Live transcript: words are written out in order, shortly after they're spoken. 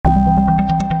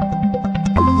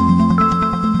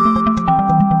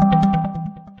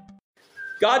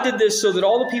God did this so that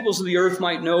all the peoples of the earth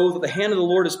might know that the hand of the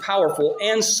Lord is powerful,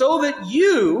 and so that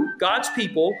you, God's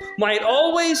people, might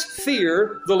always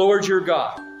fear the Lord your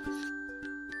God.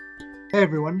 Hey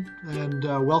everyone, and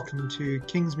welcome to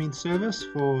Kingsmead service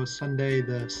for Sunday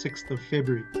the 6th of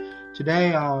February.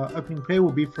 Today our opening prayer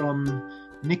will be from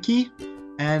Nikki,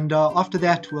 and after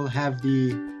that we'll have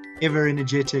the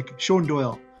ever-energetic Sean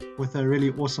Doyle with a really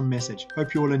awesome message.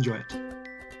 Hope you all enjoy it.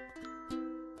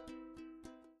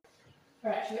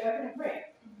 Alright, shall we open and pray?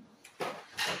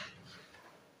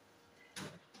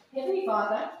 Heavenly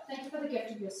Father, thank you for the gift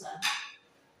of your Son,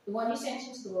 the one you sent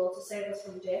into the world to save us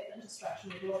from death and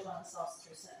destruction we brought on ourselves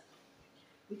through sin.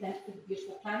 We thank you for the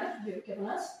beautiful planet you have given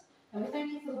us, and we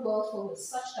thank you for the world filled with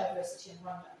such diversity and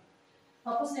wonder.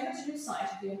 Help us never to lose sight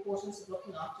of the importance of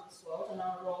looking after this world and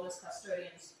our role as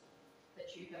custodians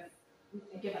that you have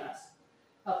given us.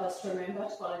 Help us to remember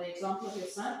to follow the example of your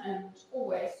Son and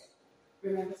always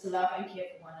remember to love and care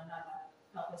for one another.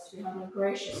 Help us to be humble and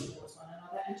gracious towards one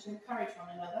another and to encourage one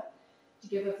another to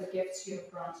give of the gifts you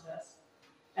have granted us.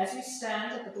 As we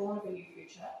stand at the dawn of a new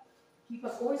future, keep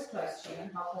us always close to you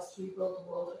and help us to rebuild the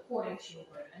world according to your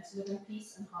word and to live in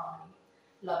peace and harmony,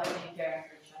 loving and caring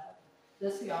for each other.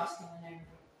 This we ask in the name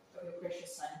of your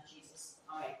precious Son, Jesus.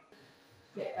 Amen.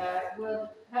 Okay, we'll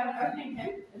have an opening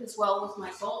hymn. It is well with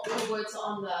my soul. All the words are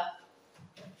on the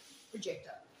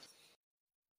projector.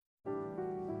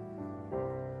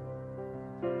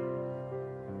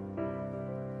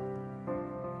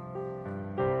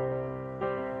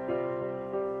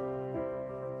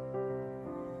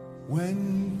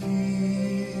 When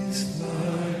peace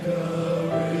like a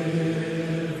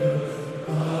river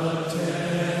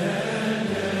attendeth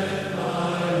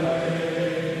my way,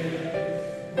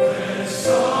 when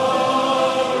sorrows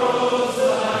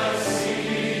like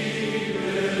sea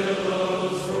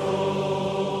billows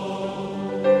roll,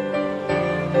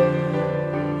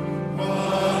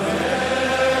 whatever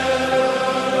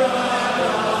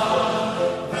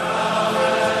thou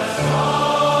hast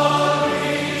taught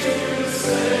me to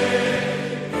say,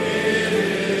 it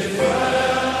is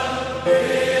well, it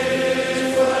is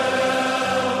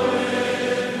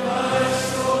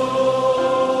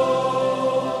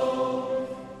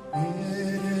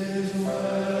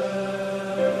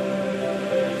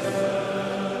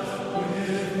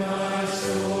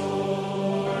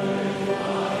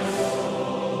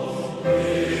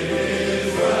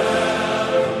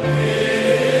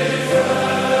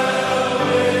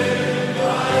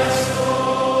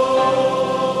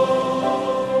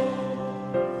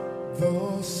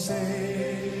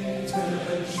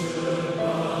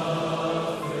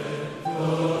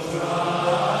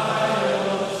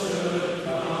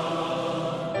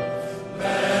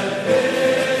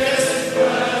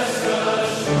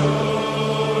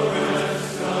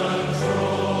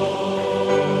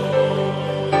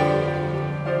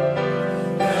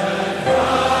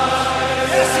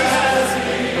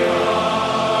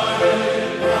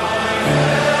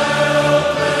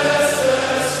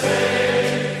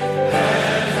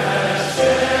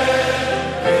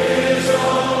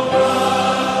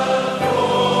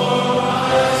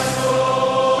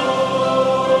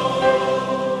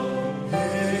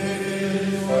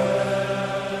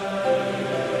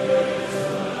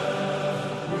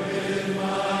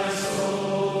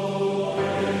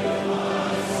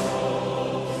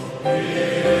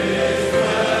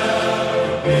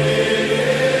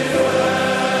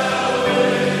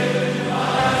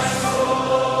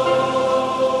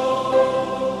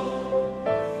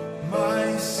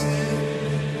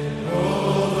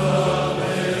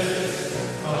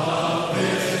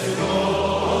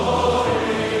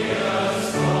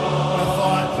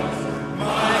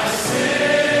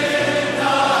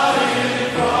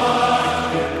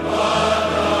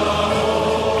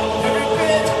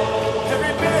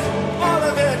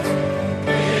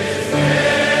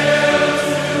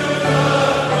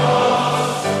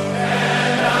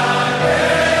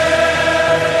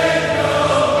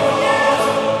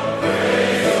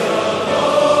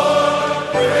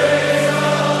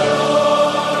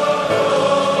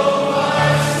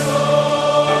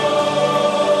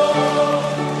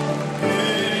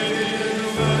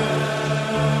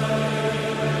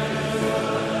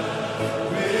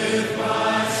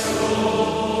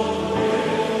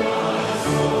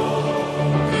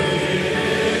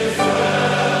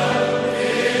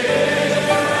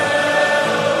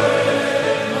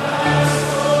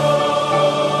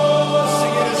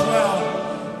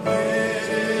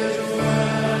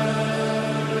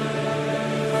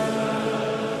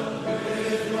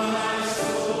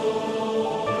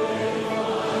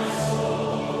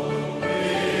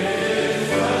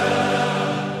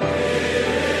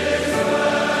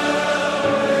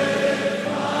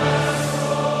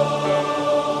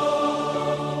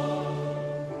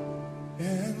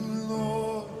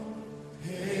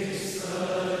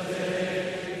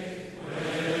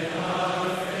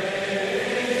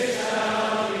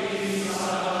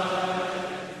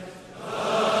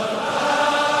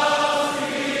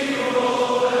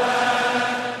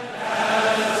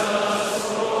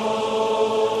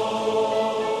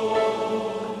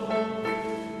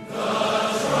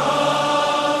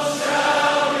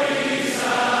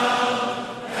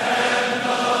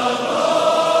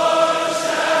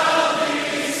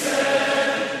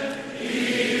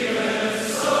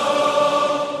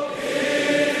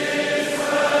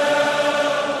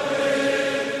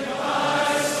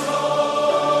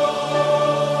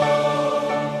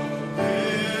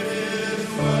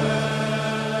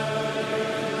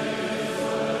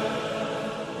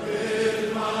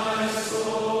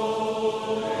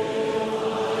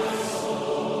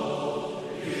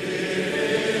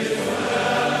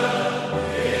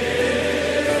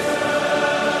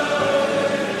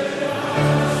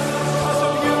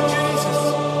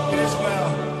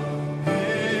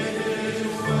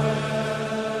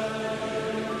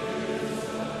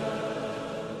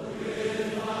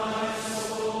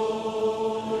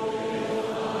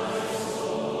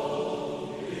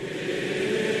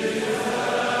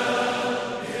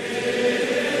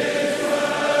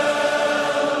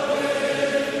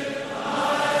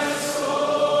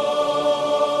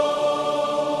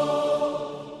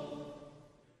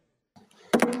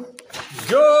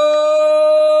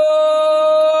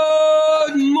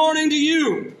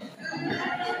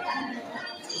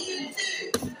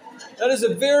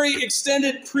a very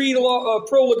extended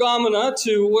prolegomena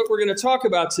to what we're going to talk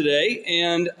about today.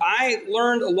 And I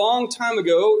learned a long time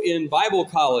ago in Bible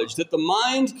college that the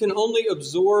mind can only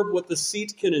absorb what the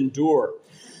seat can endure.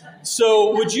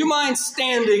 So would you mind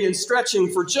standing and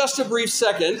stretching for just a brief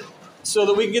second so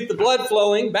that we can get the blood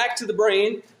flowing back to the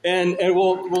brain and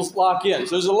we'll lock in.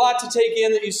 So there's a lot to take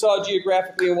in that you saw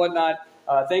geographically and whatnot.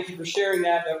 Thank you for sharing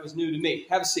that. That was new to me.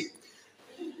 Have a seat.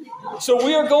 So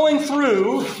we are going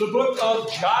through the book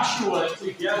of Joshua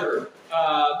together.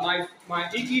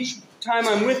 Each time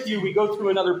I'm with you, we go through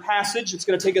another passage. It's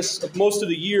going to take us most of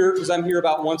the year because I'm here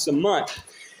about once a month.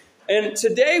 And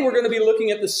today we're going to be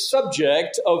looking at the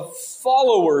subject of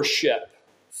followership.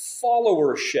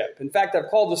 Followership. In fact, I've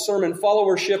called the sermon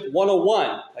Followership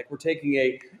 101, like we're taking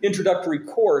an introductory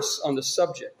course on the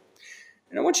subject.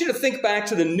 And I want you to think back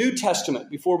to the New Testament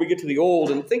before we get to the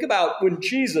Old and think about when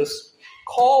Jesus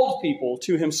called people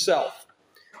to himself.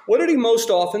 What did he most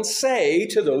often say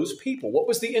to those people? What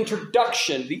was the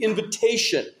introduction, the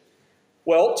invitation?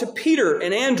 Well, to Peter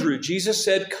and Andrew, Jesus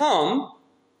said, "Come,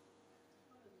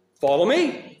 follow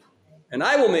me, and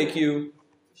I will make you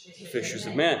fishers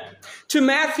of men." To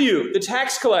Matthew, the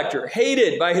tax collector,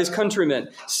 hated by his countrymen,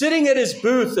 sitting at his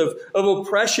booth of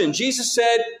oppression, Jesus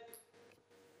said,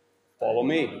 "Follow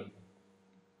me.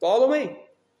 Follow me."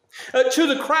 To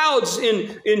the crowds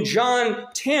in John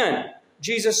 10,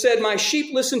 Jesus said, "My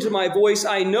sheep listen to my voice,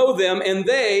 I know them, and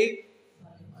they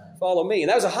follow me." And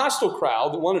that was a hostile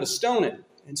crowd that wanted to stone him.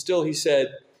 And still he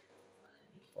said,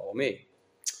 "Follow me."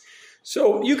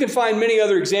 So you can find many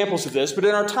other examples of this, but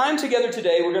in our time together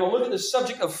today, we're going to look at the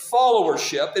subject of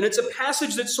followership, and it's a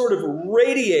passage that sort of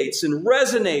radiates and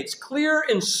resonates clear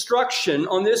instruction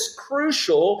on this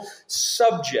crucial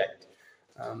subject.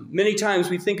 Many times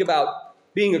we think about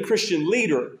being a Christian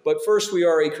leader, but first we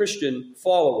are a Christian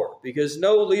follower, because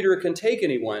no leader can take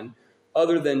anyone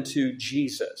other than to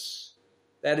Jesus.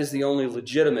 That is the only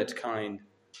legitimate kind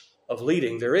of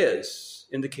leading there is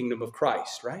in the kingdom of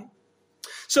Christ, right?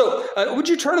 So, would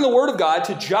you turn in the Word of God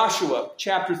to Joshua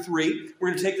chapter 3? We're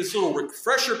going to take this little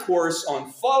refresher course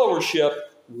on Followership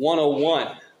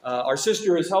 101. Our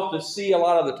sister has helped us see a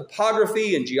lot of the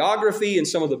topography and geography and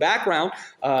some of the background.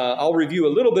 I'll review a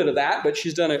little bit of that, but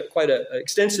she's done quite an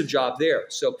extensive job there.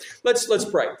 So let's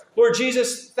pray. Lord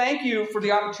Jesus, thank you for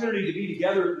the opportunity to be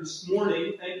together this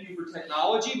morning. Thank you for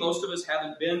technology. Most of us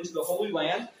haven't been to the Holy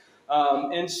Land.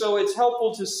 And so it's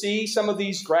helpful to see some of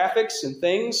these graphics and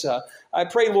things. I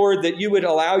pray, Lord, that you would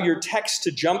allow your text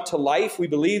to jump to life. We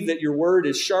believe that your word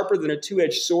is sharper than a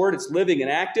two-edged sword. It's living and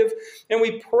active. And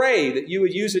we pray that you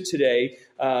would use it today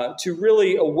to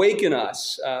really awaken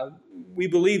us. We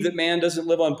believe that man doesn't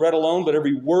live on bread alone, but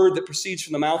every word that proceeds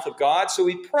from the mouth of God. So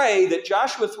we pray that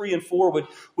Joshua 3 and 4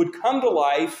 would come to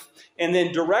life and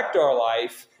then direct our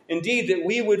life. Indeed, that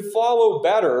we would follow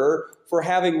better for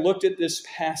having looked at this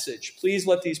passage. Please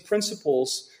let these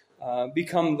principles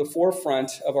become the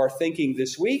forefront of our thinking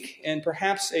this week, and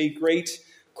perhaps a great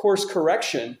course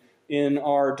correction in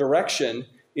our direction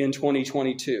in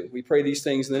 2022. We pray these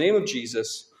things in the name of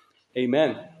Jesus.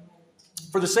 Amen.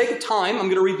 For the sake of time, I'm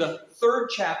going to read the third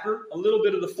chapter, a little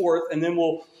bit of the fourth, and then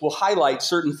we'll highlight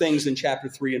certain things in chapter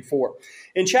 3 and 4.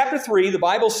 In chapter 3, the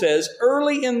Bible says,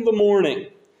 "Early in the morning,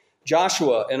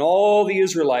 Joshua and all the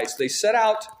Israelites, they set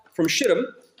out from Shittim,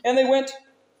 and they went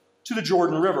to the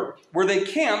Jordan River, where they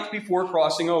camped before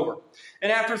crossing over.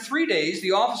 And after 3 days,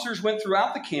 the officers went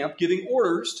throughout the camp, giving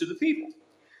orders to the people.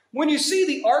 When you see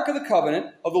the Ark of the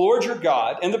Covenant of the Lord your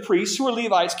God and the priests who are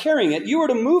Levites carrying it, you are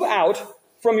to move out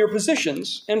from your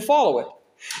positions and follow it.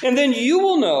 And then you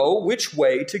will know which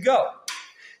way to go,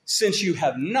 since you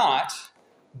have not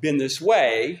been this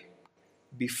way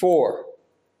before.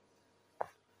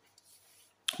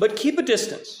 But keep a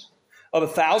distance of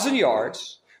 1,000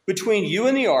 yards between you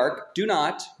and the ark. Do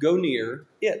not go near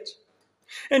it."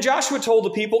 And Joshua told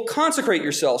the people, "Consecrate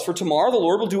yourselves, for tomorrow the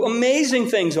Lord will do amazing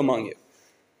things among you."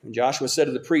 And Joshua said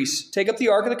to the priests, "Take up the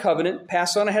Ark of the Covenant,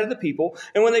 pass on ahead of the people."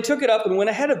 And when they took it up and went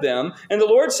ahead of them, and the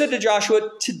Lord said to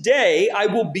Joshua, "Today I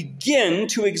will begin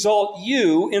to exalt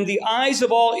you in the eyes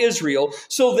of all Israel,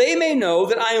 so they may know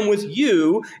that I am with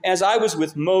you as I was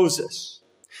with Moses.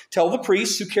 Tell the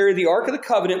priests who carry the Ark of the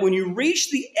Covenant, when you reach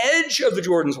the edge of the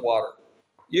Jordan's water,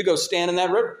 you go stand in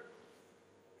that river."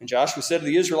 And Joshua said to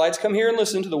the Israelites, "Come here and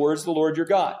listen to the words of the Lord your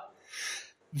God.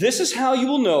 This is how you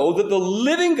will know that the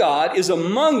living God is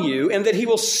among you, and that he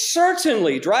will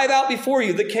certainly drive out before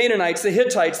you the Canaanites, the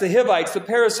Hittites, the Hivites, the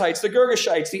Perizzites, the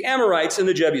Girgashites, the Amorites, and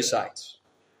the Jebusites.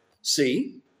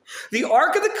 See, the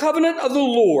Ark of the Covenant of the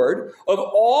Lord of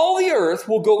all the earth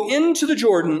will go into the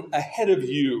Jordan ahead of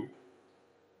you."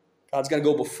 God's going to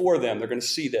go before them. They're going to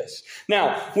see this.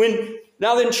 Now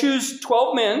then choose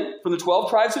 12 men from the 12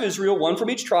 tribes of Israel, one from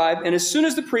each tribe. And as soon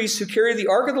as the priests who carry the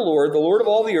ark of the Lord of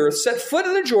all the earth, set foot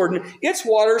in the Jordan, its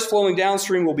waters flowing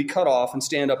downstream will be cut off and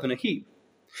stand up in a heap.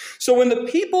 So when the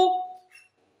people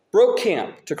broke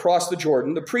camp to cross the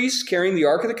Jordan, the priests carrying the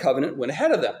Ark of the Covenant went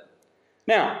ahead of them.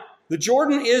 Now, the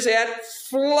Jordan is at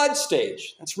flood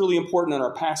stage. That's really important in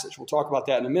our passage. We'll talk about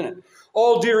that in a minute.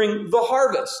 All during the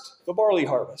harvest, the barley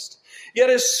harvest. Yet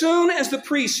as soon as the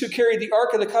priests who carried the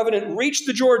Ark of the Covenant reached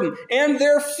the Jordan and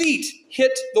their feet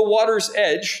hit the water's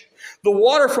edge, the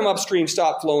water from upstream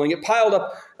stopped flowing. It piled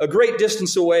up a great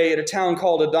distance away at a town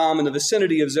called Adam in the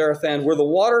vicinity of Zarethan, where the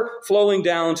water flowing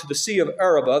down to the Sea of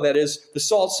Arabah, that is the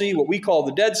Salt Sea, what we call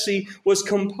the Dead Sea, was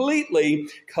completely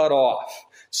cut off.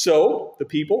 So the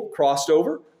people crossed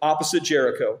over opposite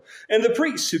Jericho. And the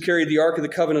priests who carried the Ark of the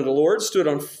Covenant of the Lord stood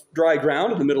on dry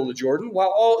ground in the middle of the Jordan,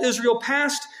 while all Israel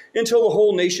passed until the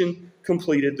whole nation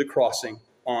completed the crossing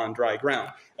on dry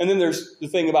ground. And then there's the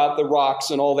thing about the rocks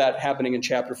and all that happening in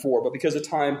chapter 4. But because of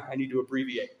time, I need to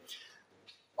abbreviate.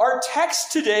 Our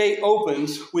text today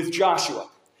opens with Joshua,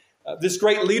 this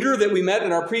great leader that we met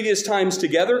in our previous times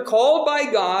together, called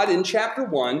by God in chapter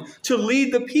 1 to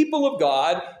lead the people of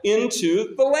God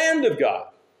into the land of God.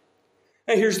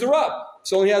 And here's the rub.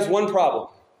 It only has one problem.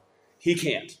 He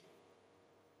can't.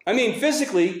 I mean,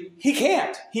 physically, he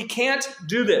can't. He can't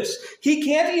do this. He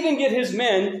can't even get his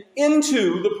men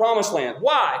into the promised land.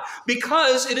 Why?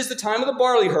 Because it is the time of the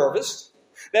barley harvest.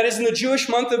 That is in the Jewish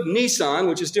month of Nisan,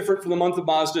 which is different from the month of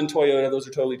Mazda and Toyota. Those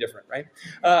are totally different, right?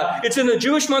 It's in the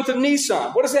Jewish month of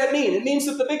Nisan. What does that mean? It means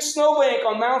that the big snowbank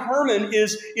on Mount Hermon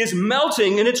is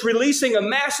melting, and it's releasing a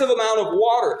massive amount of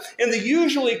water. And they're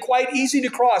usually quite easy to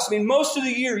cross. I mean, most of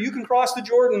the year, you can cross the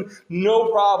Jordan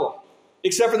no problem,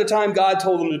 except for the time God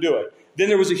told them to do it. Then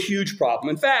there was a huge problem.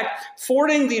 In fact,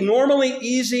 fording the normally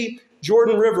easy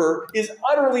Jordan River is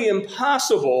utterly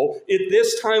impossible at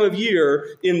this time of year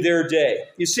in their day.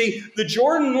 You see, the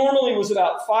Jordan normally was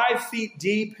about 5 feet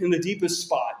deep in the deepest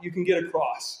spot you can get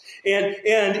across. And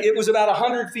it was about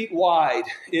 100 feet wide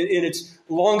in its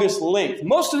longest length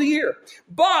most of the year.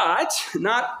 But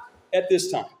not at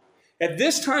this time. At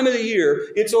this time of the year,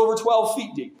 it's over 12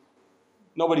 feet deep.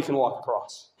 Nobody can walk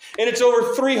across. And it's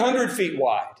over 300 feet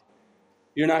wide.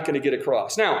 You're not going to get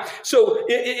across. Now, so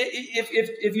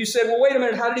if you said, well, wait a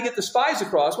minute, how did he get the spies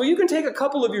across? Well, you can take a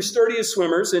couple of your sturdiest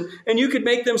swimmers and you could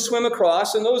make them swim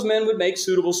across, and those men would make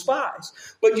suitable spies.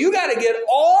 But you got to get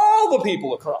all the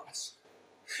people across,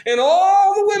 and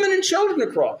all the women and children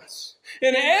across,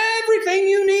 and everything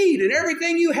you need and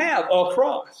everything you have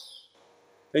across.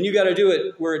 And you got to do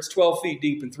it where it's 12 feet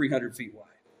deep and 300 feet wide.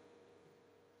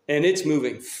 And it's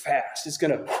moving fast. It's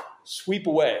going to sweep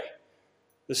away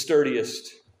the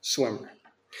sturdiest swimmer.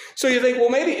 So you think, well,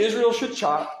 maybe Israel should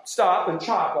stop and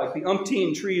chop like the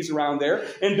umpteen trees around there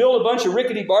and build a bunch of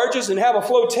rickety barges and have a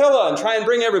flotilla and try and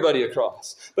bring everybody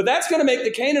across. But that's going to make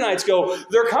the Canaanites go,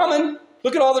 they're coming,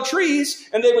 look at all the trees,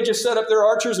 and they would just set up their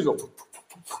archers and go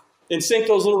and sink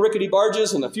those little rickety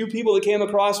barges, and a few people that came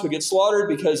across would get slaughtered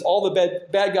because all the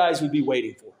bad guys would be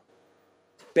waiting for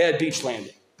bad beach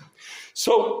landing.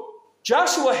 So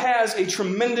Joshua has a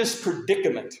tremendous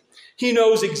predicament. He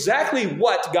knows exactly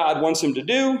what God wants him to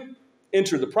do,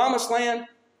 enter the promised land.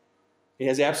 He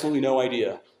has absolutely no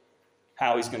idea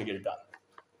how he's going to get it done.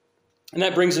 And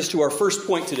that brings us to our first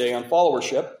point today on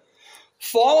followership.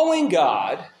 Following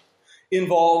God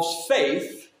involves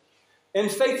faith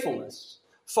and faithfulness.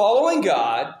 Following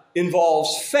God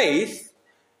involves faith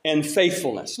and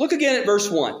faithfulness. Look again at verse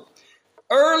 1.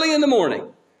 Early in the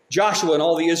morning, Joshua and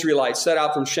all the Israelites set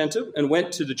out from Shittim and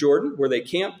went to the Jordan, where they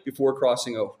camped before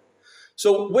crossing over.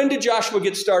 So when did Joshua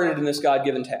get started in this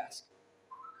God-given task?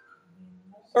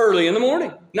 Early in the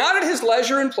morning. Not at his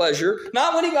leisure and pleasure,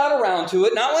 not when he got around to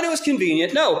it, not when it was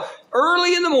convenient. No,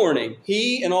 early in the morning,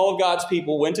 he and all of God's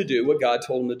people went to do what God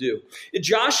told him to do.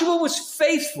 Joshua was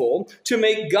faithful to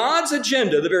make God's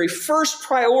agenda the very first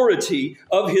priority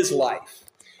of his life.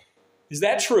 Is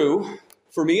that true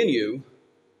for me and you,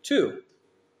 too?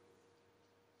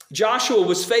 Joshua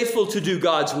was faithful to do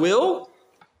God's will,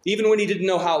 even when he didn't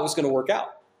know how it was going to work out.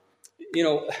 You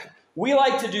know, we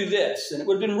like to do this, and it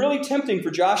would have been really tempting for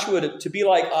Joshua to be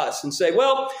like us and say,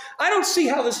 well, I don't see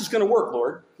how this is going to work,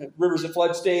 Lord. River's at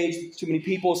flood stage, too many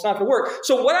people, it's not going to work.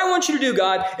 So what I want you to do,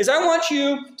 God, is I want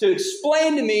you to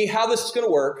explain to me how this is going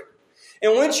to work.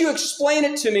 And once you explain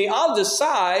it to me, I'll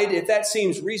decide if that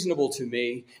seems reasonable to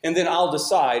me, and then I'll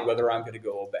decide whether I'm going to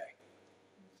go obey.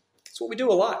 That's what we do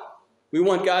a lot. We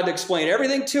want God to explain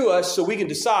everything to us so we can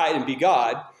decide and be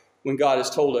God when God has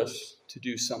told us to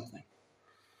do something.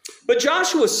 But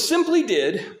Joshua simply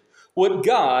did what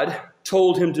God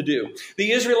told him to do.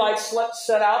 The Israelites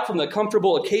set out from the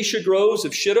comfortable acacia groves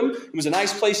of Shittim. It was a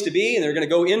nice place to be, and they're going to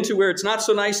go into where it's not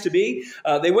so nice to be.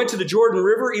 They went to the Jordan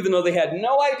River, even though they had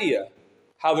no idea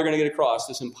how they're going to get across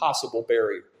this impossible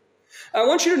barrier. I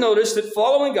want you to notice that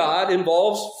following God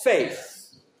involves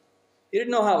faith. He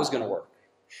didn't know how it was going to work.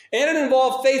 And it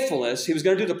involved faithfulness. He was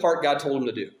going to do the part God told him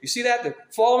to do. You see that? The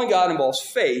following God involves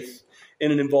faith,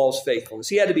 and it involves faithfulness.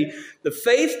 He had to be the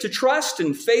faith to trust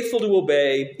and faithful to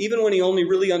obey, even when he only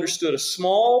really understood a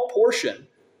small portion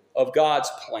of God's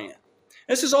plan.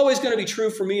 This is always going to be true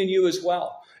for me and you as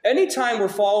well. Anytime we're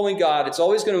following God, it's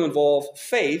always going to involve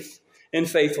faith and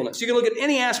faithfulness. You can look at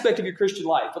any aspect of your Christian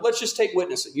life, but let's just take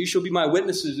witnessing. You shall be my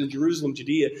witnesses in Jerusalem,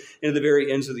 Judea, and to the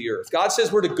very ends of the earth. God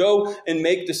says we're to go and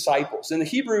make disciples. In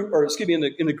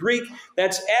the in the Greek,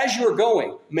 that's as you're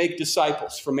going, make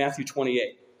disciples, from Matthew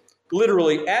 28.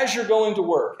 Literally, as you're going to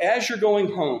work, as you're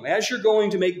going home, as you're going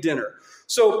to make dinner.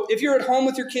 So if you're at home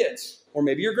with your kids, or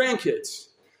maybe your grandkids,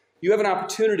 you have an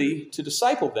opportunity to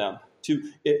disciple them,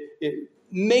 to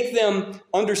make them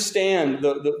understand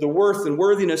the worth and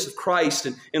worthiness of Christ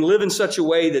and live in such a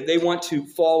way that they want to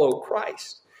follow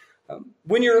Christ.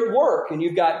 When you're at work and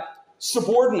you've got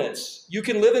subordinates, you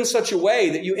can live in such a way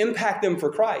that you impact them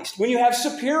for Christ. When you have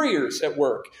superiors at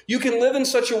work, you can live in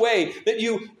such a way that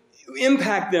you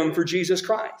impact them for Jesus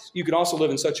Christ. You can also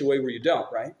live in such a way where you don't,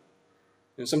 right?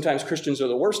 And sometimes Christians are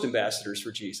the worst ambassadors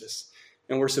for Jesus,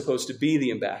 and we're supposed to be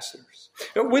the ambassadors.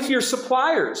 With your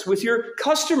suppliers, with your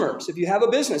customers, if you have a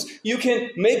business, you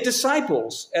can make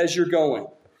disciples as you're going.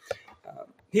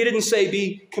 He didn't say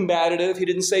be combative. He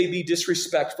didn't say be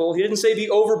disrespectful. He didn't say be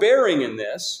overbearing in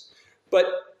this. But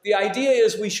the idea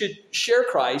is we should share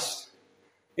Christ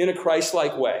in a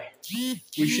Christ-like way.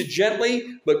 We should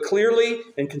gently but clearly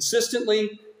and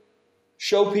consistently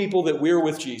show people that we're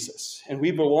with Jesus and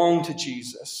we belong to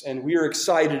Jesus and we are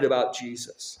excited about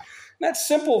Jesus. And that's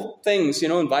simple things,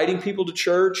 inviting people to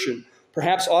church and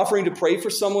perhaps offering to pray for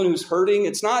someone who's hurting.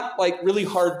 It's not like really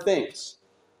hard things.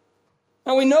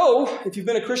 Now we know if you've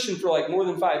been a Christian for like more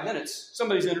than 5 minutes,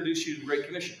 somebody's introduced you to the Great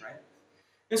Commission, right?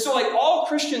 And so like all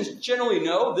Christians generally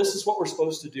know this is what we're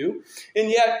supposed to do. And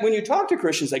yet when you talk to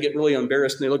Christians, they get really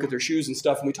embarrassed and they look at their shoes and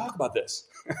stuff and we talk about this.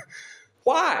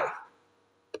 Why?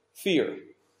 Fear.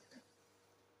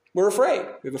 We're afraid.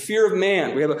 We have a fear of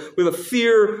man. We have a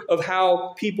fear of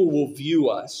how people will view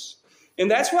us. And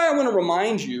that's why I want to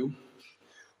remind you,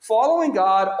 following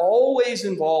God always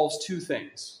involves two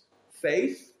things: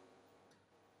 faith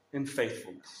and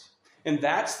faithfulness. And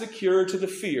that's the cure to the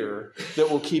fear that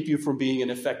will keep you from being an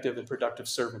effective and productive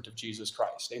servant of Jesus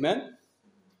Christ. Amen?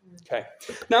 Okay.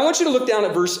 Now I want you to look down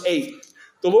at verse 8.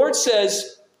 The Lord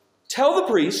says, tell the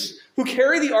priests who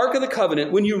carry the Ark of the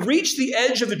Covenant, when you reach the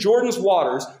edge of the Jordan's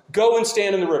waters, go and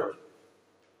stand in the river.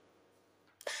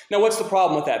 Now what's the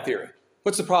problem with that theory?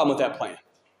 What's the problem with that plan?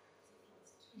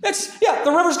 The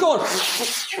river's going.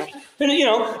 And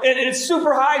it's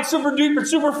super high, super deep, and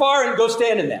super far, and go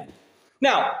stand in that.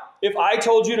 Now, if I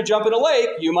told you to jump in a lake,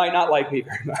 you might not like me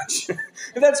very much.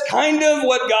 That's kind of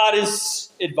what God is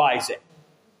advising,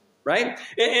 right?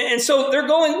 And so they're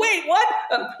going, wait, what?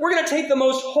 We're going to take the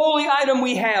most holy item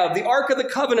we have, the Ark of the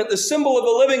Covenant, the symbol of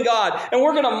the living God, and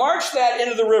we're going to march that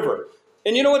into the river.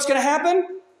 And you know what's going to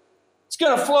happen? It's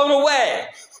going to float away,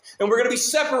 and we're going to be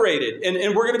separated,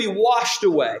 and we're going to be washed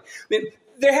away.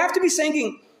 They have to be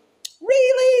thinking,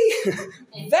 really?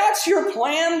 That's your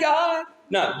plan, God?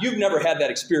 No, you've never had that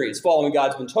experience. Following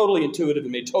God's been totally intuitive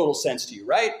and made total sense to you,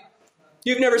 right?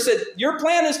 You've never said, your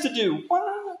plan is to do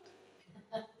what?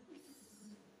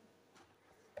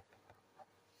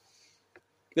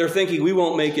 They're thinking we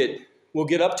won't make it. We'll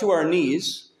get up to our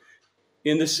knees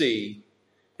in the sea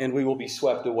and we will be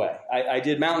swept away. I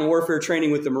did mountain warfare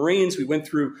training with the Marines. We went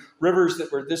through rivers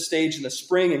that were at this stage in the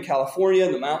spring in California,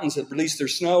 and the mountains had released their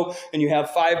snow, and you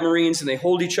have 5 Marines, and they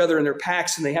hold each other in their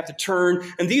packs, and they have to turn.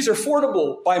 And these are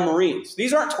fordable by Marines.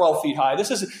 These aren't 12 feet high.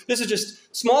 This is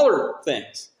just smaller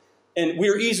things. And we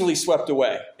were easily swept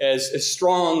away as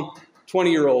strong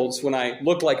 20-year-olds when I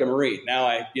looked like a Marine. Now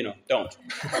I, don't.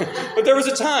 But there was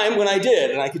a time when I did,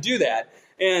 and I could do that.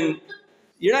 And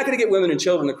you're not going to get women and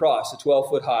children across a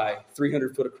 12-foot high,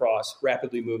 300-foot across,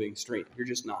 rapidly moving stream. You're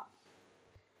just not.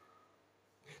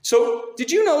 So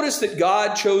did you notice that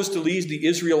God chose to lead the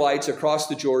Israelites across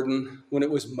the Jordan when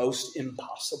it was most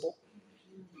impossible?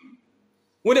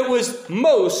 When it was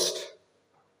most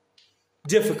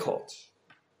difficult?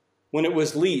 When it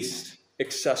was least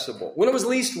accessible? When it was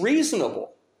least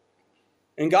reasonable?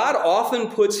 And God often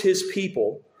puts his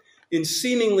people in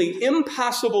seemingly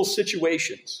impossible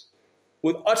situations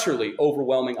with utterly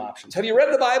overwhelming options. Have you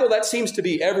read the Bible? That seems to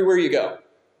be everywhere you go.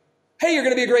 Hey, you're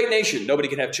going to be a great nation. Nobody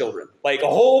can have children. Like a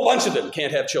whole bunch of them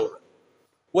can't have children.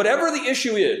 Whatever the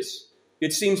issue is,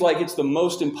 it seems like it's the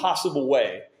most impossible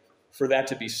way for that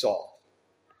to be solved.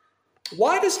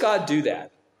 Why does God do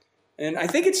that? And I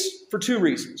think it's for two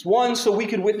reasons. One, so we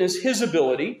could witness his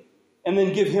ability and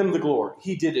then give him the glory.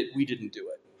 He did it, we didn't do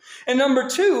it. And number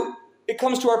two, it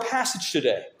comes to our passage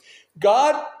today.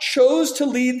 God chose to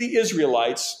lead the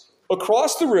Israelites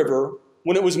across the river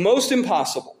when it was most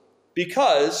impossible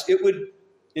because it would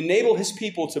enable his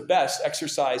people to best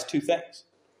exercise two things: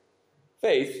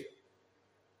 faith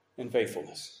and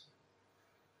faithfulness.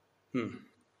 I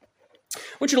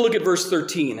want you to look at verse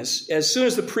 13. As soon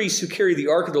as the priests who carry the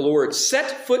ark of the Lord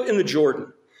set foot in the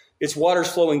Jordan, its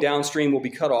waters flowing downstream will be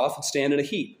cut off and stand in a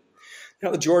heap.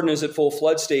 Now the Jordan is at full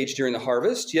flood stage during the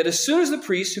harvest. Yet as soon as the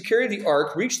priests who carried the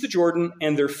ark reached the Jordan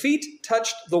and their feet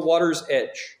touched the water's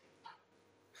edge,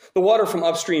 the water from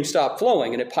upstream stopped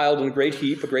flowing, and it piled in a great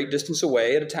heap a great distance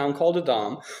away at a town called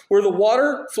Adam, where the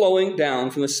water flowing down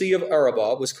from the Sea of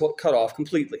Arabah was cut off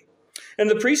completely. And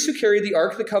the priests who carried the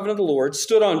ark of the covenant of the Lord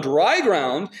stood on dry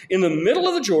ground in the middle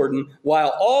of the Jordan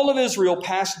while all of Israel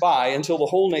passed by until the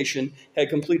whole nation had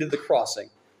completed the crossing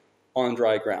on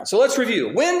dry ground. So let's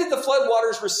review. When did the flood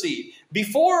waters recede?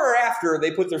 Before or after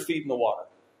they put their feet in the water?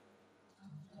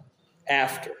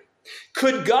 After.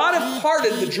 Could God have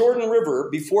parted the Jordan River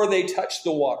before they touched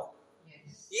the water?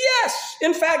 Yes.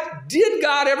 In fact, did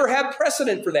God ever have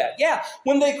precedent for that? Yeah.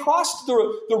 When they crossed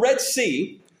the Red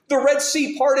Sea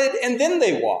parted and then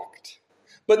they walked.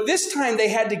 But this time they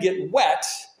had to get wet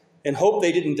and hope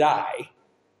they didn't die.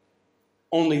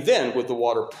 Only then would the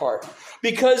water part.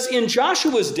 Because in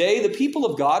Joshua's day, the people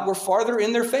of God were farther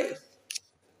in their faith.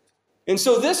 And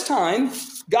so this time,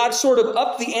 God sort of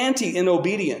upped the ante in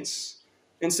obedience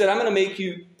and said, I'm going to make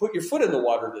you put your foot in the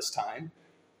water this time.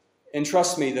 And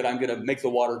trust me that I'm going to make the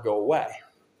water go away.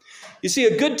 You see,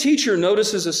 a good teacher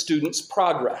notices a student's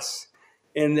progress.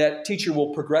 And that teacher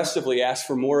will progressively ask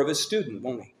for more of his student,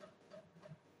 won't he?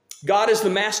 God is the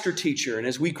master teacher. And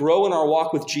as we grow in our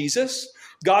walk with Jesus,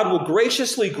 God will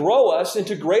graciously grow us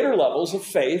into greater levels of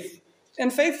faith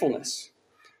and faithfulness.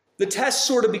 The tests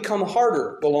sort of become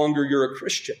harder the longer you're a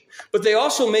Christian. But they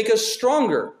also make us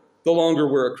stronger the longer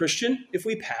we're a Christian if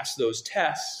we pass those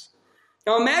tests.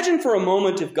 Now imagine for a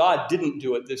moment if God didn't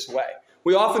do it this way.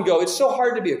 We often go, it's so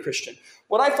hard to be a Christian.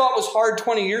 What I thought was hard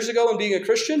 20 years ago in being a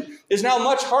Christian is now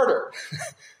much harder.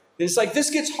 It's like,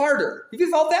 this gets harder. Have you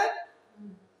felt that?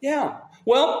 Yeah.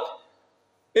 Well,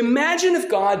 imagine if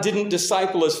God didn't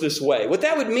disciple us this way. What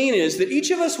that would mean is that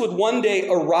each of us would one day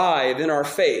arrive in our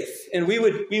faith, and we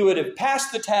would have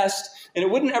passed the test, and it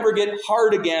wouldn't ever get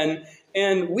hard again,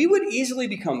 and we would easily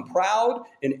become proud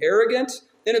and arrogant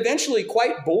and eventually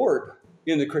quite bored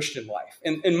in the Christian life,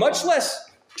 and much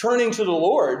less turning to the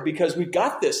Lord because we've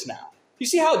got this now. You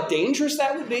see how dangerous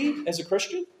that would be as a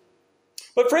Christian?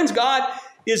 But friends, God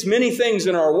is many things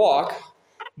in our walk,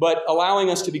 but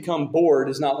allowing us to become bored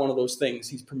is not one of those things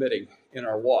he's permitting in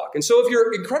our walk. And so if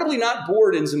you're incredibly not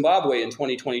bored in Zimbabwe in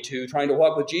 2022 trying to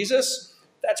walk with Jesus,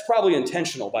 that's probably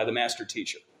intentional by the master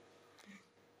teacher.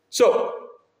 So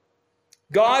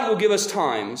God will give us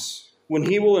times when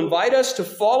he will invite us to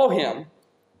follow him,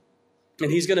 and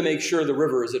he's going to make sure the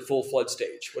river is at full flood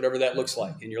stage, whatever that looks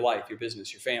like in your life, your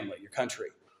business, your family, your country,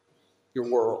 your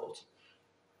world.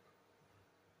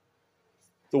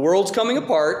 The world's coming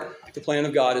apart. The plan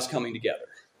of God is coming together.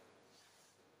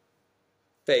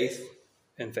 Faith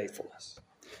and faithfulness.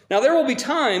 Now, there will be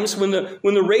times when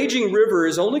the raging river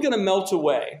is only going to melt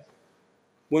away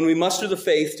when we muster the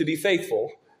faith to be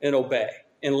faithful and obey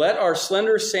and let our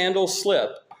slender sandals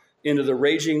slip into the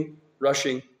raging,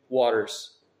 rushing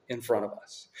waters in front of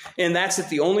us. And that's at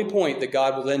the only point that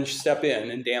God will then step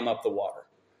in and dam up the water.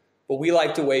 But we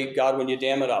like to wait, God, when you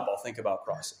dam it up, I'll think about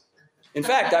crossing. In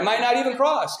fact, I might not even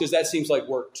cross because that seems like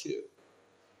work too.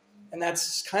 And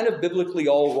that's kind of biblically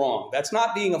all wrong. That's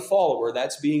not being a follower,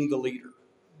 that's being the leader.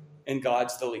 And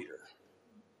God's the leader.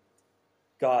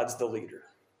 God's the leader.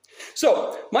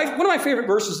 So, one of my favorite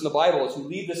verses in the Bible is we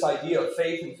leave this idea of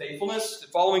faith and faithfulness.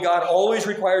 Following God always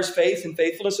requires faith and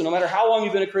faithfulness. And no matter how long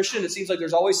you've been a Christian, it seems like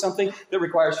there's always something that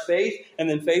requires faith and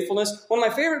then faithfulness. One of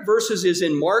my favorite verses is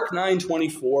in Mark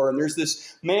 9:24. And there's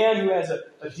this man who has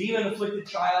a demon-afflicted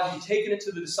child. He's taken it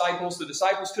to the disciples. The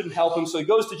disciples couldn't help him. So he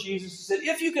goes to Jesus. He said,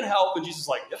 if you can help. And Jesus is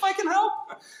like, if I can help?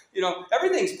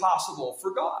 Everything's possible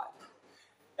for God.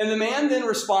 And the man then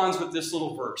responds with this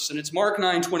little verse, and it's Mark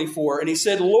 9:24, and he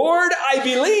said, Lord, I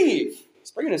believe. He's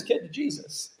bringing his kid to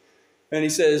Jesus. And he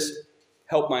says,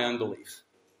 help my unbelief.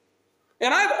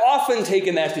 And I've often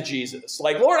taken that to Jesus.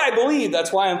 Like, Lord, I believe.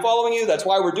 That's why I'm following you. That's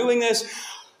why we're doing this.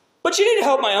 But you need to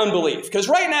help my unbelief, because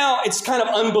right now it's kind of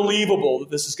unbelievable that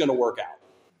this is going to work out.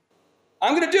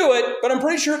 I'm going to do it, but I'm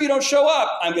pretty sure if you don't show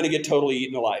up, I'm going to get totally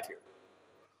eaten alive here.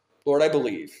 Lord, I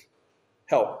believe.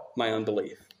 Help my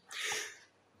unbelief.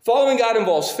 Following God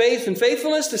involves faith and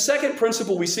faithfulness. The second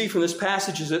principle we see from this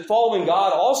passage is that following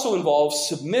God also involves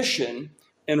submission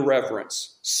and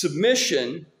reverence.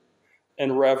 Submission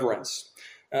and reverence.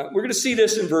 We're going to see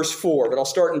this in verse 4, but I'll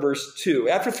start in verse 2.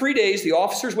 After 3 days, the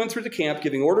officers went through the camp,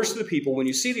 giving orders to the people, when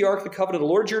you see the ark of the covenant of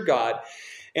the Lord your God,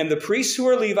 and the priests who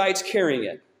are Levites carrying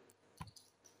it,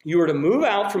 you are to move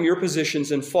out from your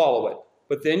positions and follow it.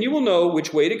 But then you will know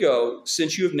which way to go,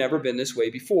 since you have never been this way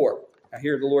before. Now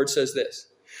here the Lord says this.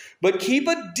 But keep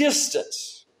a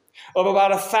distance of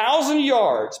about 1,000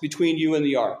 yards between you and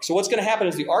the ark. So what's going to happen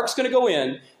is the ark's going to go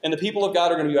in, and the people of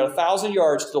God are going to be about 1,000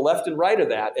 yards to the left and right of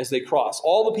that as they cross.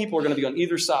 All the people are going to be on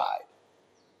either side.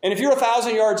 And if you're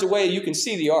 1,000 yards away, you can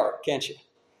see the ark, can't you?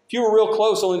 If you were real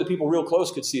close, only the people real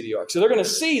close could see the ark. So they're going to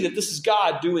see that this is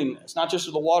God doing this, not just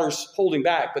with the waters holding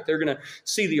back, but they're going to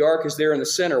see the ark is there in the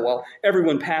center while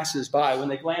everyone passes by. When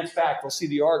they glance back, they'll see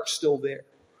the ark still there.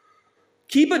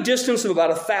 Keep a distance of about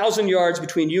 1,000 yards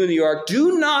between you and the ark.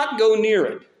 Do not go near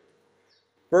it.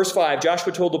 Verse 5,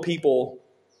 Joshua told the people,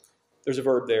 there's a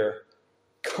verb there,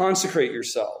 consecrate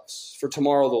yourselves, for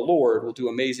tomorrow the Lord will do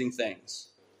amazing things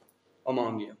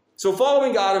among you. So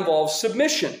following God involves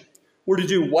submission. We're to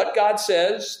do what God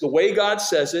says, the way God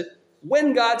says it,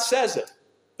 when God says it.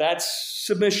 That's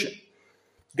submission.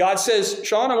 God says,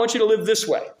 Sean, I want you to live this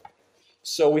way.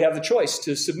 So we have the choice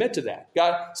to submit to that.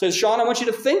 God says, Sean, I want you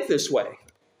to think this way.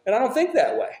 And I don't think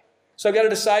that way. So I've got to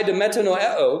decide to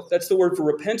metanoeo. That's the word for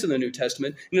repent in the New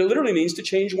Testament. And it literally means to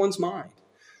change one's mind.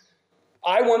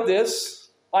 I want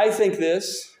this. I think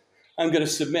this. I'm going to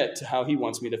submit to how he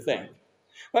wants me to think.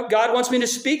 Well, God wants me to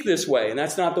speak this way, and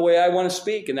that's not the way I want to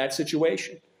speak in that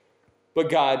situation. But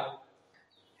God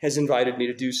has invited me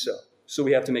to do so. So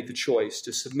we have to make the choice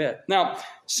to submit. Now,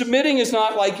 submitting is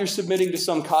not like you're submitting to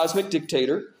some cosmic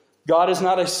dictator. God is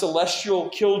not a celestial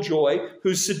killjoy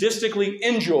who sadistically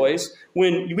enjoys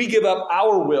when we give up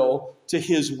our will to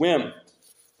his whim.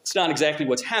 It's not exactly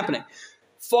what's happening.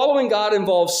 Following God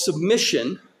involves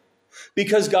submission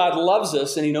because God loves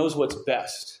us and he knows what's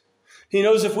best. He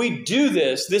knows if we do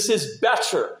this, this is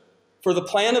better for the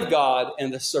plan of God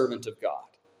and the servant of God.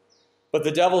 But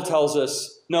the devil tells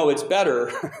us, no, it's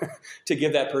better to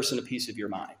give that person a piece of your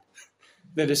mind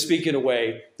than to speak in a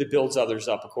way that builds others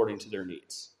up according to their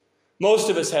needs. Most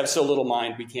of us have so little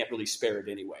mind we can't really spare it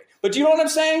anyway. But do you know what I'm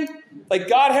saying? Like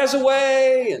God has a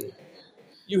way and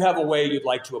you have a way you'd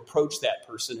like to approach that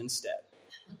person instead.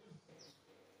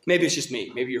 Maybe it's just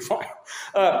me. Maybe you're fine.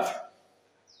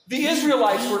 The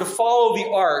Israelites were to follow the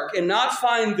ark and not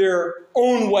find their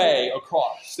own way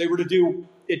across. They were to do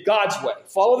it God's way.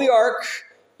 Follow the ark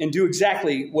and do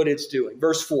exactly what it's doing.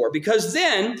 Verse 4, because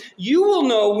then you will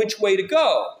know which way to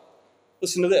go.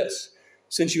 Listen to this.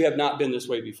 Since you have not been this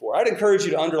way before. I'd encourage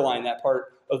you to underline that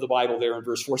part of the Bible there in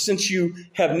verse 4. Since you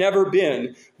have never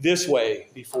been this way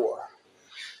before.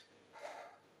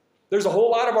 There's a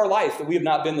whole lot of our life that we have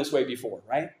not been this way before,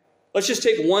 right? Let's just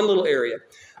take one little area.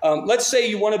 Let's say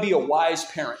you want to be a wise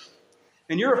parent.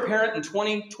 And you're a parent in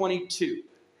 2022.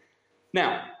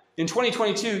 Now, in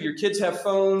 2022, your kids have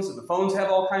phones, and the phones have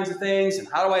all kinds of things, and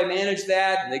how do I manage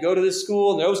that? And they go to this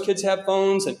school, and those kids have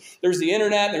phones, and there's the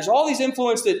internet, and there's all these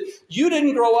influence that you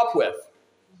didn't grow up with.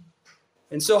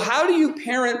 And so how do you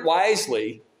parent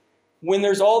wisely when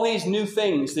there's all these new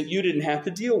things that you didn't have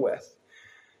to deal with?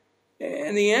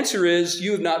 And the answer is,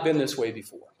 you have not been this way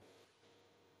before.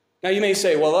 Now, you may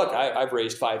say, well, look, I've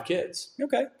raised 5 kids.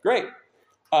 Okay, great.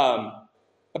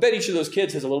 I bet each of those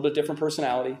kids has a little bit different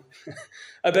personality.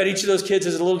 I bet each of those kids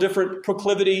has a little different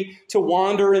proclivity to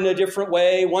wander in a different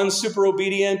way. One's super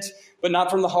obedient, but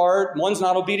not from the heart. One's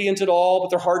not obedient at all, but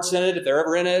their heart's in it if they're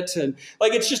ever in it. And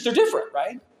like, it's just, they're different,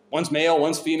 right? One's male,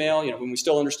 one's female, when we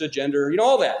still understood gender,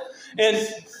 all that. And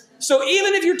so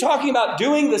even if you're talking about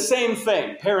doing the same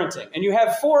thing, parenting, and you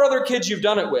have 4 other kids you've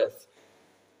done it with,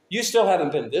 you still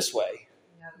haven't been this way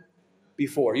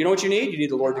before. You know what you need? You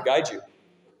need the Lord to guide you.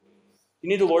 You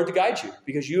need the Lord to guide you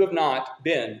because you have not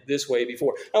been this way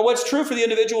before. Now, what's true for the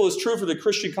individual is true for the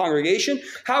Christian congregation.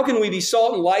 How can we be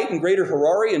salt and light in greater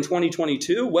Harare in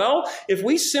 2022? Well, if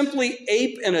we simply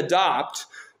ape and adopt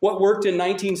what worked in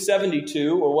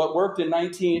 1972 or what worked in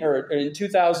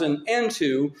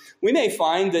 2002, we may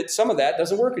find that some of that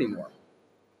doesn't work anymore.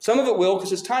 Some of it will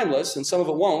because it's timeless, and some of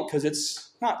it won't because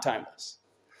it's not timeless.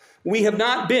 We have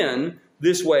not been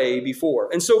this way before.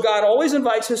 And so God always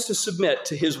invites us to submit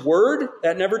to his word,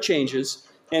 that never changes,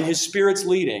 and his Spirit's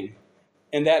leading,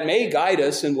 And that may guide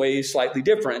us in ways slightly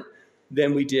different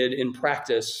than we did in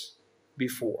practice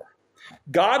before.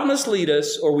 God must lead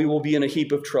us, or we will be in a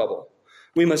heap of trouble.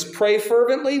 We must pray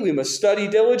fervently, we must study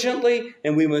diligently,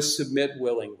 and we must submit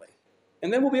willingly.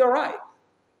 And then we'll be all right,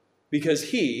 because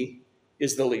he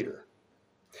is the leader.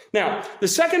 Now, the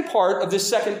second part of this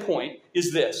second point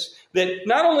is this, that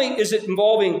not only is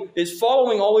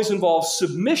following always involves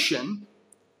submission,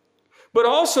 but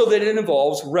also that it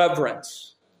involves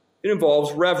reverence. It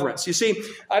involves reverence. You see,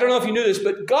 I don't know if you knew this,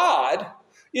 but God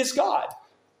is God,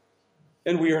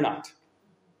 and we are not.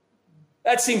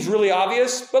 That seems really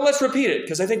obvious, but let's repeat it,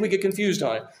 because I think we get confused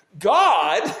on it.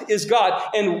 God is God,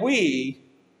 and we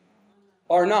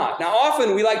are not. Now,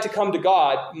 often we like to come to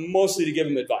God mostly to give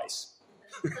him advice.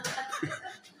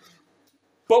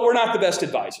 But we're not the best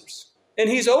advisors. And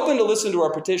he's open to listen to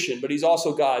our petition, but he's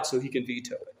also God, so he can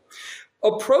veto it.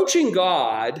 Approaching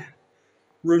God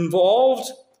involved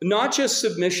not just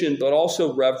submission, but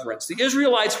also reverence. The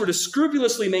Israelites were to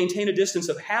scrupulously maintain a distance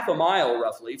of half a mile,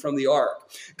 roughly, from the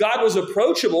ark. God was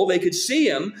approachable. They could see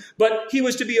him, but he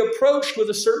was to be approached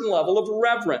with a certain level of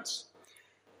reverence.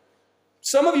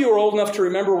 Some of you are old enough to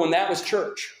remember when that was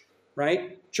church,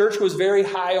 right? Church was very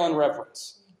high on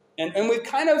reverence. And we've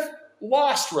kind of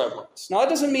lost reverence. Now, that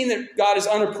doesn't mean that God is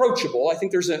unapproachable. I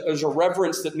think there's a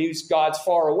reverence that means God's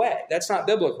far away. That's not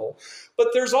biblical. But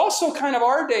there's also kind of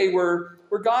our day where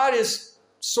God is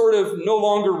sort of no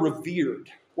longer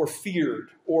revered or feared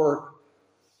or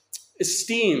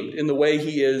esteemed in the way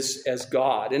he is as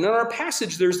God. And in our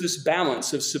passage, there's this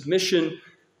balance of submission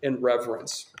and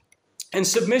reverence. And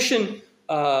submission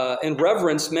and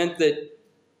reverence meant that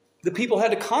the people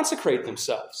had to consecrate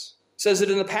themselves. It says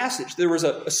it in the passage. There was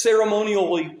a ceremonial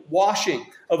washing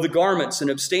of the garments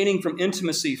and abstaining from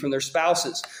intimacy from their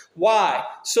spouses. Why?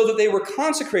 So that they were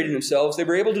consecrating themselves. They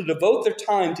were able to devote their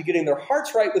time to getting their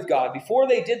hearts right with God. Before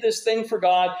they did this thing for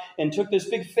God and took this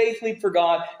big faith leap for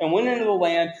God and went into the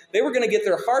land, they were going to get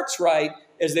their hearts right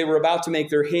as they were about to make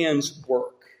their hands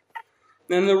work.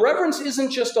 And the reverence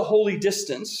isn't just a holy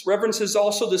distance. Reverence is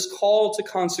also this call to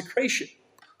consecration.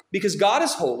 Because God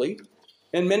is holy,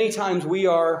 and many times we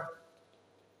are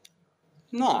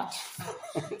not.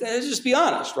 Let's just be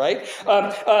honest, right?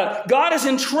 God is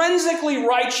intrinsically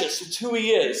righteous. It's who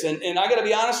he is. And I got to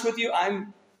be honest with you,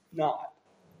 I'm not.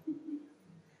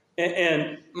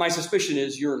 And my suspicion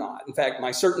is you're not. In fact,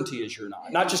 my certainty is you're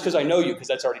not. Not just because I know you, because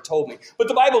that's already told me, but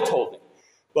the Bible told me.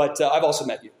 But I've also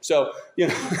met you. So, you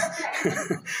know.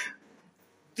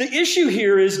 The issue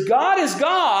here is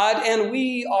God and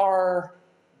we are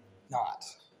not.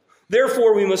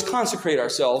 Therefore, we must consecrate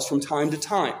ourselves from time to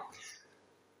time.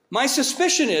 My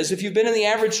suspicion is, if you've been in the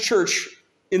average church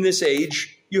in this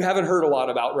age, you haven't heard a lot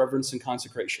about reverence and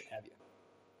consecration, have you?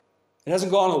 It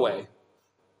hasn't gone away.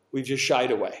 We've just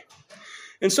shied away.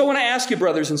 And so I want to ask you,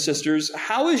 brothers and sisters,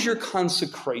 how is your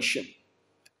consecration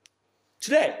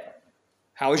today?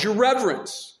 How is your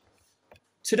reverence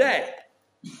today?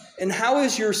 And how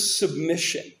is your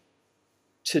submission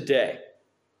today?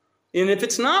 And if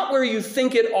it's not where you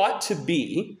think it ought to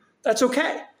be, that's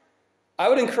okay. I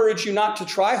would encourage you not to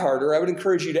try harder. I would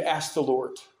encourage you to ask the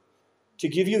Lord to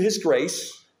give you his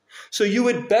grace so you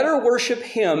would better worship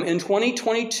him in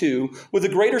 2022 with a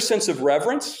greater sense of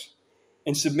reverence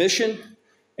and submission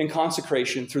and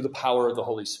consecration through the power of the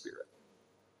Holy Spirit.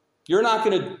 You're not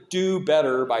going to do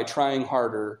better by trying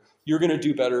harder. You're going to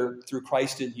do better through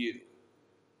Christ in you,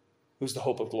 who's the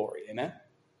hope of glory. Amen?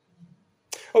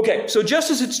 Okay, so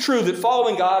just as it's true that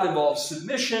following God involves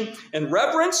submission and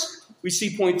reverence, we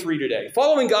see point 3 today.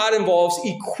 Following God involves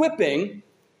equipping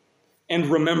and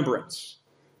remembrance.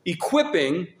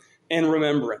 Equipping and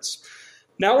remembrance.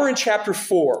 Now we're in chapter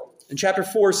 4. And chapter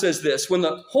 4 says this: when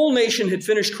the whole nation had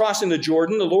finished crossing the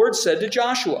Jordan, the Lord said to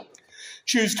Joshua,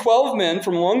 choose 12 men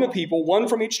from among the people, one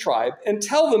from each tribe, and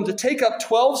tell them to take up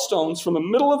 12 stones from the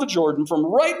middle of the Jordan, from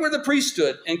right where the priest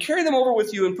stood, and carry them over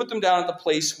with you and put them down at the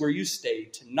place where you stay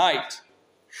tonight.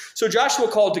 So Joshua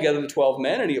called together the 12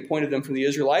 men, and he appointed them from the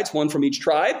Israelites, one from each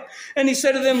tribe. And he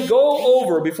said to them, go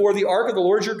over before the ark of the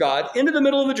Lord your God into the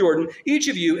middle of the Jordan, each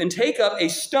of you, and take up a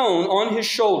stone on his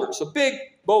shoulders, a big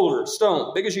boulder,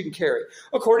 stone, big as you can carry,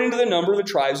 according to the number of the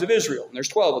tribes of Israel. And there's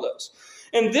 12 of those.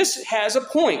 And this has a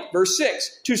point, verse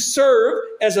 6, to serve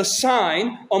as a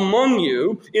sign among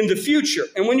you in the future.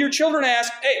 And when your children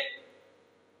ask, hey,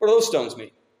 what do those stones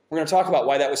mean? We're going to talk about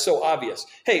why that was so obvious.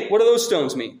 Hey, what do those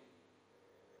stones mean?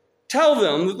 Tell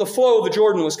them that the flow of the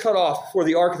Jordan was cut off before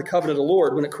the ark of the covenant of the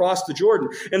Lord when it crossed the Jordan,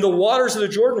 and the waters of the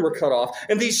Jordan were cut off.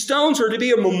 And these stones were to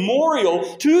be a memorial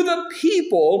to the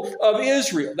people of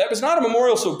Israel. That was not a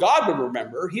memorial so God would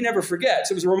remember. He never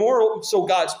forgets. It was a memorial so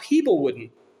God's people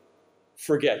wouldn't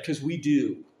forget, because we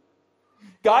do.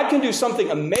 God can do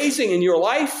something amazing in your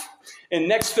life, and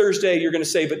next Thursday you're going to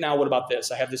say, but now what about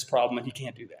this? I have this problem, and he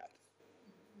can't do that.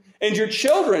 And your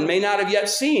children may not have yet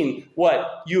seen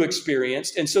what you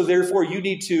experienced, and so therefore you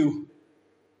need to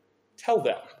tell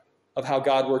them of how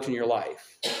God worked in your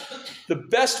life. The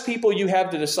best people you have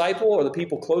to disciple are the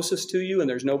people closest to you, and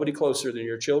there's nobody closer than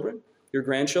your children, your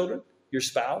grandchildren, your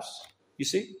spouse. You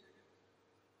see?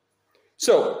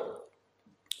 So,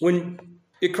 when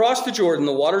it crossed the Jordan,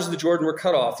 the waters of the Jordan were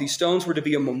cut off. These stones were to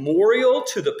be a memorial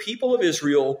to the people of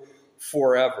Israel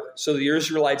forever. So the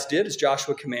Israelites did as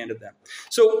Joshua commanded them.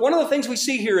 So one of the things we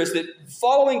see here is that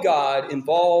following God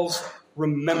involves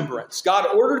remembrance. God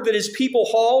ordered that his people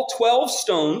haul 12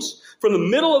 stones from the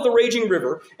middle of the raging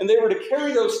river, and they were to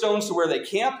carry those stones to where they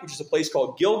camped, which is a place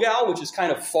called Gilgal, which is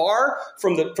kind of far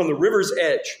from the river's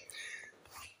edge.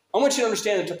 I want you to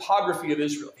understand the topography of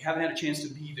Israel. You haven't had a chance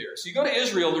to be there. So you go to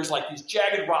Israel, there's like these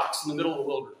jagged rocks in the middle of the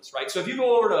wilderness, right? So if you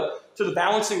go over to the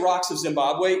balancing rocks of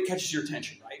Zimbabwe, it catches your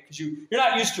attention, right? Because you're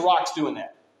not used to rocks doing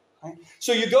that. Right?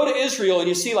 So you go to Israel and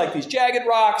you see like these jagged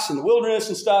rocks in the wilderness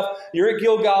and stuff. You're at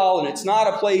Gilgal and it's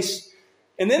not a place.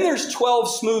 And then there's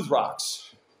 12 smooth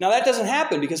rocks. Now that doesn't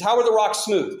happen because how are the rocks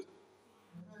smooth?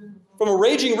 From a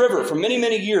raging river for many,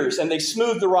 many years, and they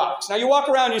smooth the rocks. Now you walk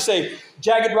around and you say,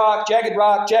 jagged rock, jagged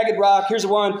rock, jagged rock, here's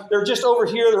one. They're just over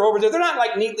here, they're over there. They're not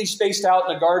like neatly spaced out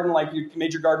in a garden like you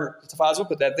made your gardener Tafazo,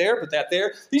 put that there, put that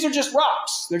there. These are just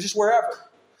rocks. They're just wherever.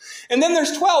 And then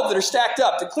there's 12 that are stacked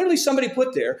up that clearly somebody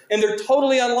put there, and they're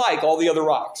totally unlike all the other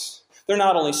rocks. They're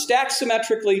not only stacked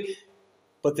symmetrically,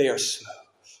 but they are smooth.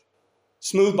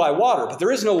 Smooth by water, but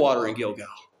there is no water in Gilgal.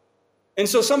 And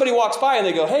so somebody walks by and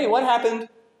they go, hey, what happened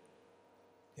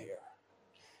there?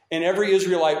 And every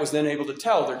Israelite was then able to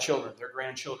tell their children, their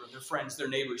grandchildren, their friends, their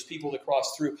neighbors, people that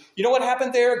crossed through. You know what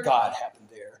happened there? God happened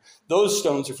there. Those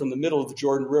stones are from the middle of the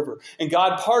Jordan River. And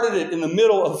God parted it in the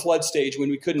middle of the flood stage when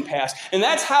we couldn't pass. And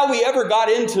that's how we ever got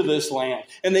into this land.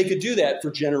 And they could do that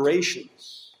for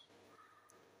generations.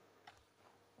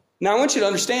 Now I want you to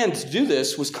understand to do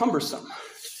this was cumbersome.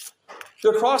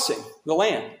 They're crossing the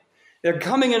land. They're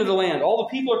coming into the land. All the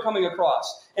people are coming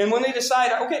across. And when they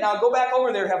decide, okay, now go back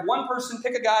over there, have one person,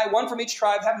 pick a guy, one from each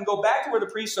tribe, have them go back to where the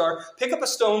priests are, pick up a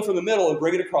stone from the middle and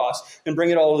bring it across and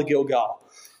bring it all to Gilgal.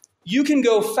 You can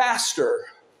go faster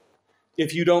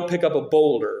if you don't pick up a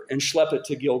boulder and schlep it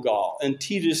to Gilgal and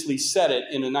tediously set it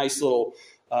in a nice little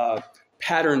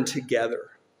pattern together.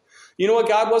 You know what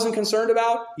God wasn't concerned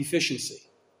about? Efficiency.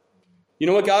 You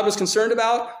know what God was concerned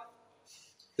about?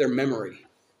 Their memory.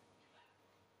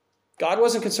 God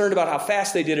wasn't concerned about how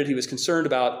fast they did it. He was concerned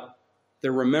about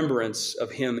their remembrance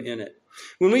of him in it.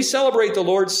 When we celebrate the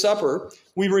Lord's Supper,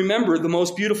 we remember the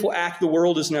most beautiful act the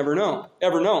world has ever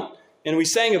known. And we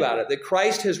sang about it, that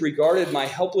Christ has regarded my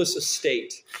helpless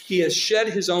estate. He has shed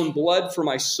his own blood for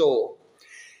my soul.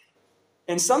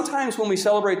 And sometimes when we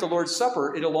celebrate the Lord's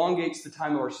Supper, it elongates the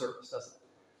time of our service, doesn't it?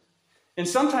 And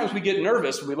sometimes we get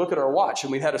nervous when we look at our watch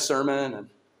and we've had a sermon and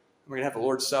we're going to have the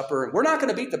Lord's Supper. And we're not going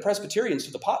to beat the Presbyterians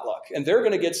to the potluck. And they're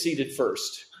going to get seated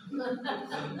first.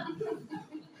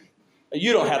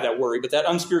 You don't have that worry, but that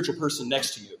unspiritual person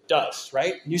next to you does,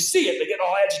 right? You see it. They get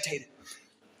all agitated.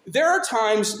 There are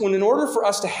times when in order for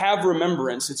us to have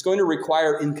remembrance, it's going to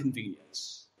require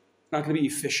inconvenience. It's not going to be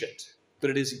efficient,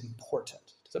 but it is important.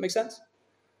 Does that make sense?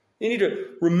 You need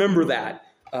to remember that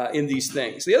in these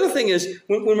things. The other thing is,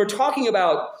 when we're talking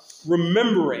about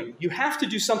remembering, you have to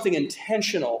do something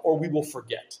intentional or we will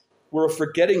forget. We're a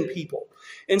forgetting people.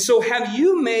 And so have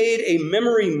you made a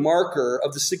memory marker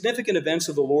of the significant events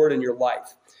of the Lord in your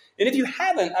life? And if you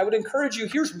haven't, I would encourage you,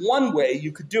 here's one way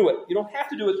you could do it. You don't have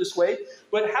to do it this way,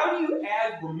 but how do you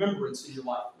add remembrance in your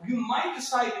life? You might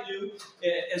decide to do,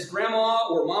 as grandma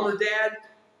or mom or dad,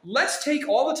 let's take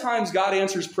all the times God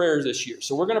answers prayers this year.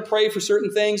 So we're going to pray for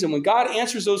certain things, and when God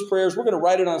answers those prayers, we're going to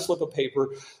write it on a slip of paper.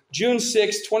 June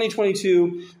 6,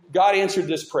 2022, God answered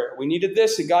this prayer. We needed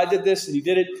this, and God did this, and he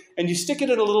did it. And you stick it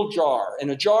in a little jar, and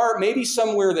a jar maybe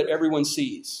somewhere that everyone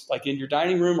sees, like in your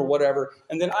dining room or whatever.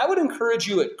 And then I would encourage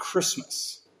you at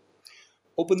Christmas,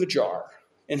 open the jar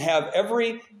and have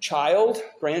every child,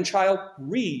 grandchild,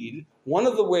 read one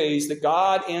of the ways that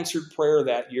God answered prayer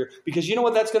that year. Because you know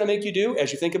what that's going to make you do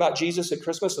as you think about Jesus at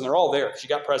Christmas? And they're all there because you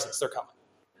got presents. They're coming.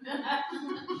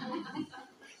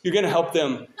 You're going to help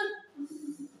them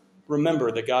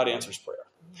remember that God answers prayer.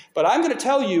 But I'm going to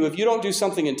tell you, if you don't do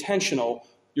something intentional,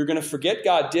 you're going to forget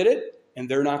God did it, and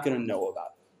they're not going to know about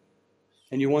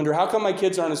it. And you wonder, how come my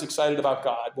kids aren't as excited about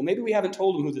God? Well, maybe we haven't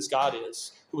told them who this God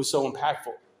is, who was so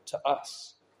impactful to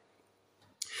us.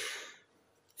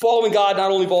 Following God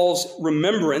not only involves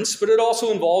remembrance, but it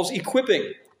also involves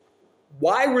equipping.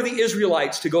 Why were the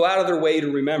Israelites to go out of their way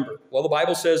to remember? Well, the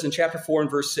Bible says in chapter 4 and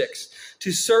verse 6,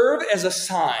 to serve as a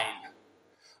sign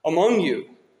among you.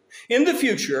 In the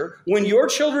future, when your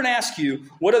children ask you,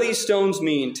 what do these stones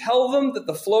mean? Tell them that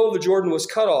the flow of the Jordan was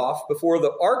cut off before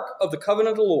the ark of the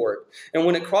covenant of the Lord. And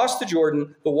when it crossed the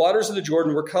Jordan, the waters of the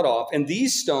Jordan were cut off. And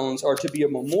these stones are to be a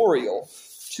memorial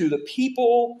to the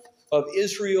people of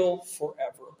Israel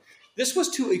forever. This was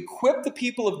to equip the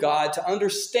people of God to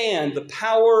understand the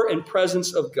power and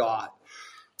presence of God.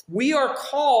 We are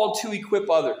called to equip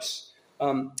others.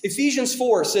 Ephesians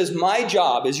 4 says, my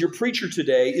job as your preacher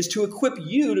today is to equip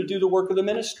you to do the work of the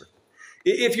ministry.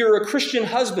 If you're a Christian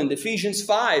husband, Ephesians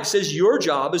 5 says your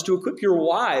job is to equip your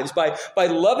wives by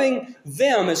loving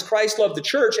them as Christ loved the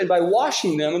church and by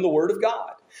washing them in the Word of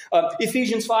God.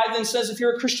 Ephesians 5 then says if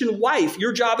you're a Christian wife,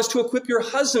 your job is to equip your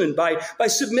husband by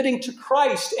submitting to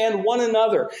Christ and one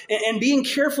another and being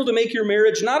careful to make your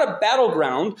marriage not a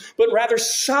battleground, but rather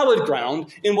solid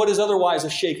ground in what is otherwise a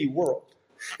shaky world.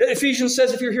 Ephesians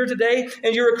says if you're here today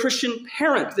and you're a Christian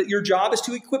parent, that your job is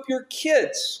to equip your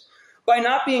kids by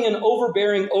not being an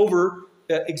overbearing,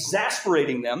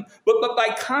 exasperating them, but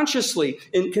by consciously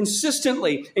and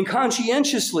consistently and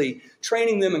conscientiously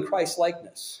training them in Christ's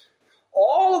likeness.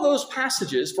 All of those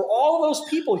passages for all of those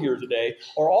people here today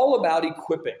are all about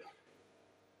equipping.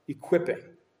 Equipping.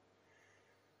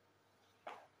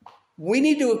 We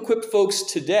need to equip folks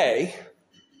today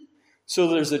so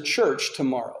there's a church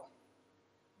tomorrow.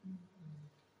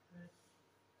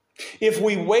 If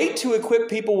we wait to equip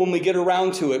people when we get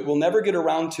around to it, we'll never get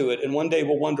around to it. And one day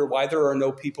we'll wonder why there are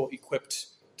no people equipped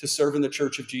to serve in the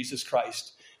church of Jesus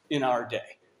Christ in our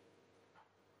day.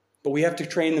 But we have to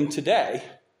train them today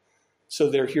so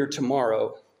they're here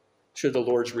tomorrow, should the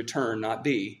Lord's return not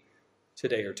be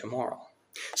today or tomorrow.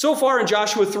 So far in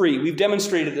Joshua 3, we've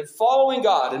demonstrated that following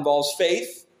God involves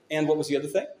faith and what was the other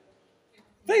thing?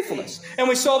 Faithfulness. And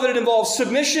we saw that it involves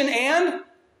submission and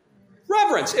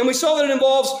reverence. And we saw that it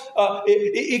involves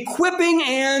equipping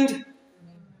and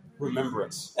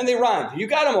remembrance. And they rhymed. You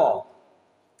got them all.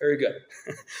 Very good.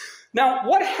 Now,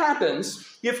 what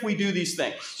happens if we do these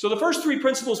things? So the first three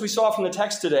principles we saw from the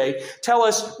text today tell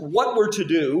us what we're to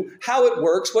do, how it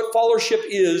works, what followership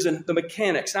is, and the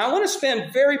mechanics. Now, I want to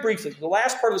spend very briefly, the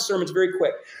last part of the sermon is very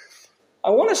quick.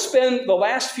 I want to spend the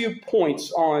last few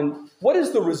points on what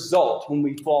is the result when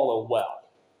we follow well.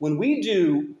 When we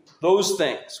do those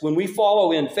things, when we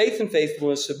follow in faith and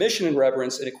faithfulness, submission and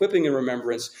reverence, and equipping and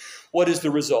remembrance, what is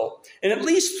the result? And at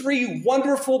least three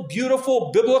wonderful, beautiful,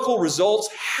 biblical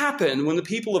results happen when the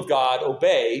people of God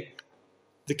obey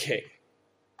the king.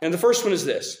 And the first one is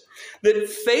this, that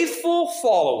faithful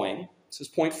following, this is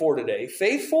point 4 today,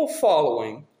 faithful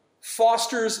following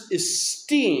fosters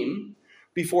esteem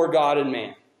before God and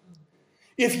man.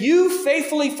 If you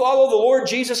faithfully follow the Lord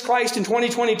Jesus Christ in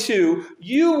 2022,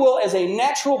 you will, as a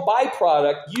natural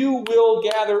byproduct, you will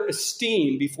gather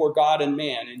esteem before God and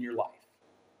man in your life.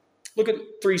 Look at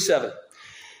 3:7.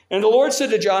 And the Lord said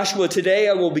to Joshua, today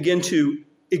I will begin to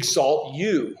exalt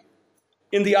you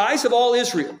in the eyes of all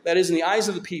Israel, that is, in the eyes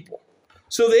of the people,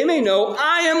 so they may know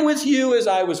I am with you as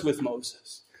I was with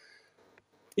Moses.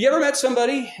 You ever met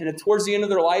somebody, and towards the end of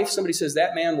their life, somebody says,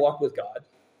 that man walked with God?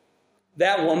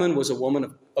 That woman was a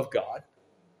woman of God.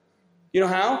 You know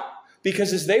how?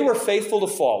 Because as they were faithful to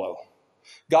follow,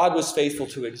 God was faithful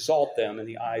to exalt them in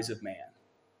the eyes of man.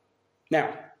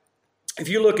 Now, if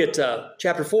you look at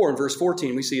chapter 4 and verse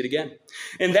 14, we see it again.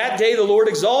 And that day the Lord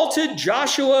exalted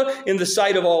Joshua in the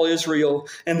sight of all Israel,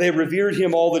 and they revered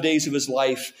him all the days of his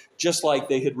life, just like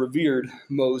they had revered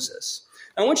Moses.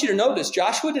 I want you to notice,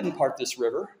 Joshua didn't part this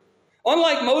river.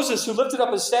 Unlike Moses, who lifted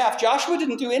up his staff, Joshua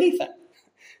didn't do anything.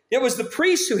 It was the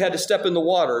priests who had to step in the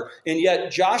water, and yet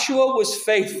Joshua was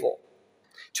faithful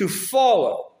to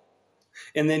follow,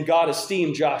 and then God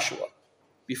esteemed Joshua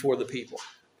before the people.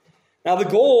 Now, the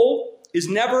goal is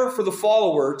never for the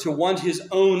follower to want his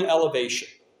own elevation.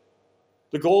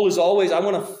 The goal is always, I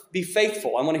want to be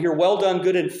faithful. I want to hear, well done,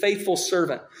 good and faithful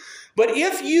servant. But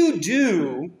if you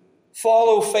do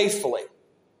follow faithfully,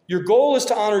 your goal is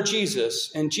to honor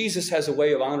Jesus, and Jesus has a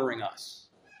way of honoring us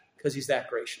because he's that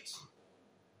gracious.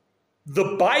 The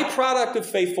byproduct of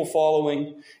faithful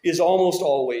following is almost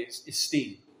always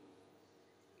esteem.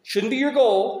 Shouldn't be your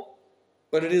goal,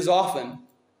 but it is often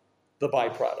the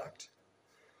byproduct.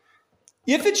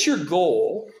 If it's your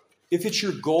goal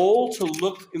to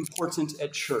look important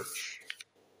at church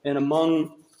and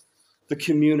among the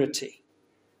community,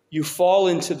 you fall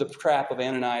into the trap of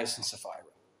Ananias and Sapphira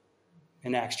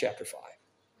in Acts chapter 5.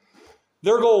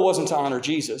 Their goal wasn't to honor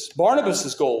Jesus.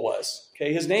 Barnabas' goal was.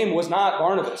 Okay, his name was not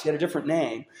Barnabas. He had a different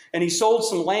name. And he sold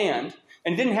some land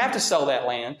and didn't have to sell that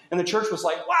land. And the church was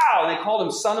like, wow, and they called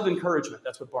him son of encouragement.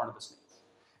 That's what Barnabas means.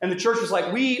 And the church was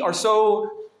like, we are so,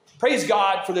 praise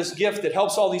God for this gift that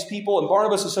helps all these people, and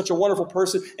Barnabas is such a wonderful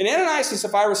person. And Ananias and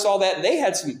Sapphira saw that, and they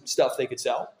had some stuff they could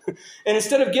sell. And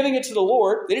instead of giving it to the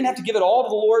Lord, they didn't have to give it all to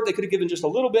the Lord. They could have given just a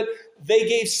little bit. They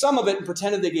gave some of it and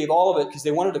pretended they gave all of it because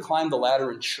they wanted to climb the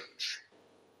ladder in church.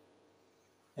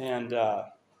 And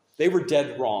they were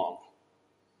dead wrong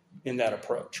in that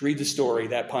approach. Read the story.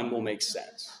 That pun will make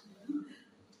sense.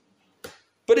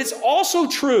 But it's also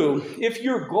true, if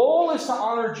your goal is to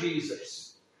honor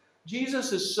Jesus,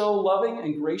 Jesus is so loving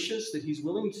and gracious that he's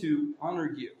willing to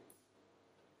honor you.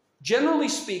 Generally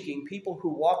speaking, people who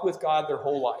walk with God their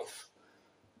whole life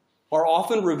are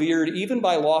often revered, even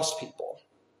by lost people,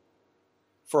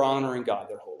 for honoring God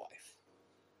their whole life.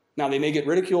 Now, they may get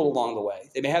ridiculed along the way.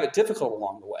 They may have it difficult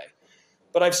along the way.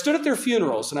 But I've stood at their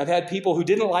funerals, and I've had people who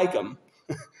didn't like them,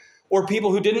 or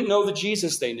people who didn't know the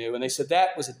Jesus they knew, and they said,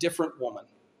 that was a different woman.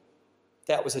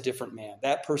 That was a different man.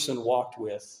 That person walked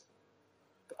with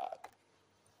God.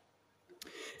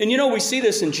 And we see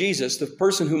this in Jesus. The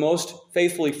person who most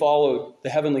faithfully followed the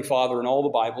Heavenly Father in all the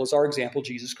Bible is our example,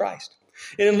 Jesus Christ.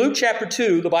 And in Luke chapter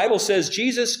 2, the Bible says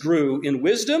Jesus grew in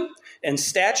wisdom and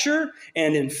stature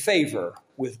and in favor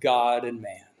with God and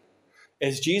man.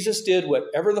 As Jesus did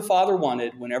whatever the Father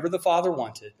wanted, whenever the Father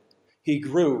wanted, he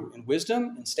grew in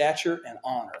wisdom and stature and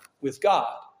honor with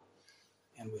God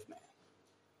and with man.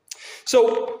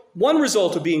 So one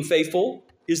result of being faithful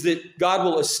is that God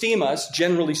will esteem us,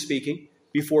 generally speaking,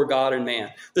 before God and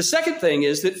man. The second thing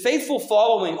is that faithful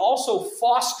following also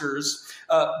fosters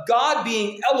God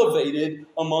being elevated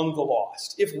among the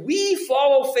lost. If we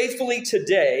follow faithfully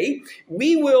today,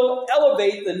 we will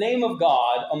elevate the name of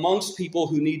God amongst people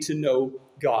who need to know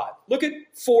God. Look at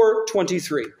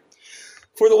 4:23.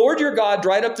 For the Lord your God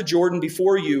dried up the Jordan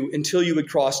before you until you had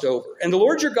crossed over. And the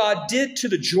Lord your God did to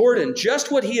the Jordan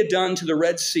just what he had done to the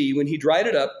Red Sea when he dried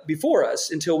it up before us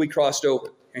until we crossed over.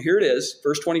 And here it is,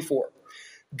 verse 24.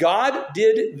 God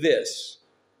did this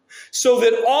so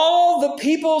that all the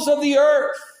peoples of the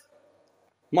earth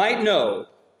might know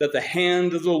that the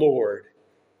hand of the Lord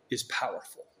is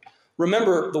powerful.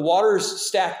 Remember, the waters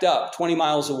stacked up 20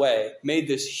 miles away, made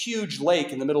this huge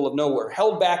lake in the middle of nowhere,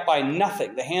 held back by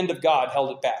nothing. The hand of God held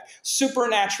it back,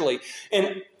 supernaturally.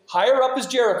 And higher up is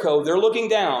Jericho. They're looking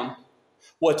down.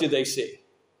 What did they see?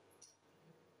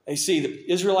 They see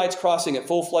the Israelites crossing at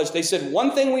full-fledged. They said,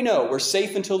 one thing we know, we're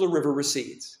safe until the river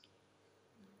recedes.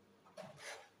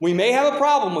 We may have a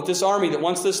problem with this army that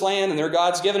wants this land and their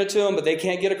God's given it to them, but they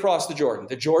can't get across the Jordan.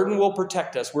 The Jordan will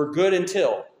protect us. We're good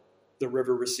until the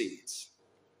river recedes.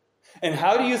 And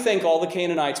how do you think all the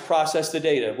Canaanites processed the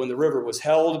data when the river was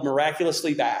held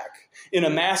miraculously back in a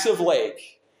massive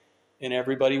lake and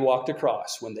everybody walked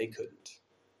across when they couldn't?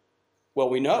 Well,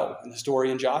 we know in the story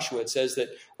in Joshua, it says that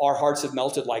our hearts have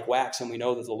melted like wax and we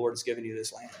know that the Lord has given you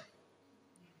this land.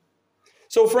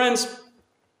 So friends,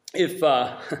 if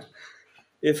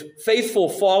faithful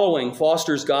following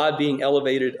fosters God being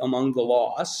elevated among the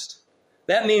lost,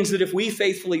 that means that if we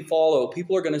faithfully follow,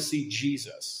 people are going to see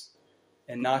Jesus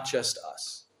and not just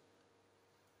us.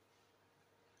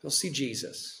 They'll see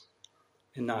Jesus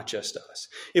and not just us.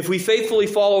 If we faithfully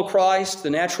follow Christ, the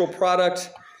natural product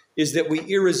is that we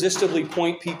irresistibly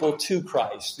point people to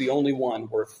Christ, the only one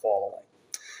worth following.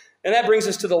 And that brings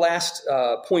us to the last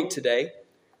point today.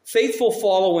 Faithful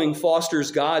following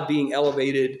fosters God being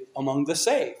elevated among the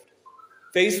saved.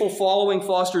 Faithful following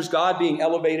fosters God being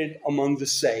elevated among the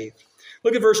saved.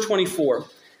 Look at verse 24.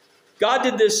 God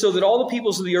did this so that all the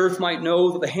peoples of the earth might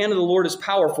know that the hand of the Lord is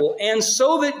powerful, and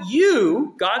so that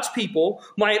you, God's people,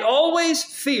 might always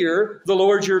fear the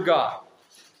Lord your God.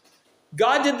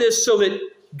 God did this so that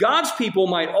God's people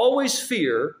might always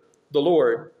fear the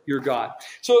Lord your God.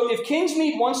 So if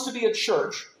Kingsmead wants to be a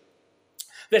church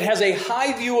that has a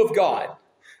high view of God,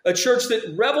 a church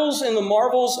that revels in the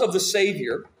marvels of the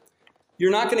Savior,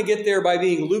 you're not going to get there by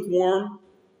being lukewarm,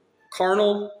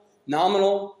 carnal,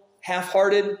 nominal,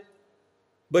 half-hearted.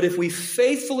 But if we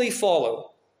faithfully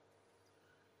follow,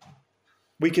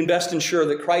 we can best ensure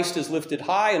that Christ is lifted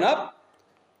high and up,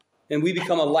 and we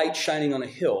become a light shining on a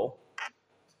hill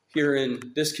here in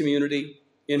this community,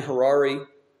 in Harare,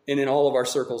 and in all of our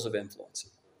circles of influence.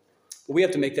 But we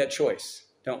have to make that choice,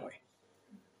 don't we?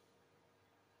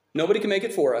 Nobody can make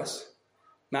it for us.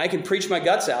 Now, I can preach my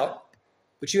guts out,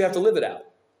 but you have to live it out,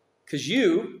 because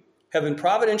you have been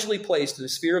providentially placed in a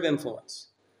sphere of influence.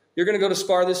 You're going to go to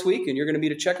Spar this week, and you're going to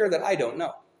meet a checker that I don't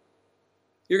know.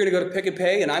 You're going to go to Pick and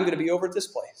Pay, and I'm going to be over at this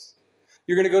place.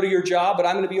 You're going to go to your job, but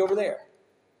I'm going to be over there.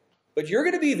 But you're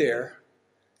going to be there,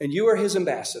 and you are his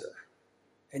ambassador,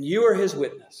 and you are his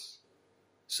witness.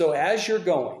 So as you're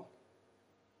going,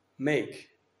 make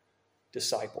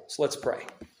disciples. Let's pray.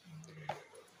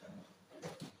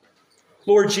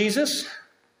 Lord Jesus,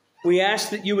 we ask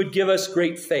that you would give us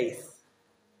great faith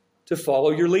to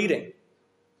follow your leading.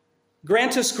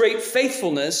 Grant us great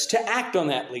faithfulness to act on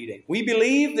that leading. We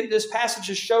believe that this passage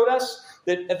has showed us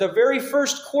that at the very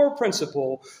first core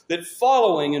principle, that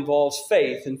following involves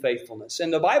faith and faithfulness.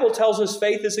 And the Bible tells us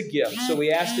faith is a gift, so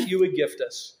we ask that you would gift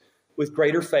us with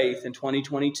greater faith in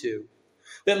 2022.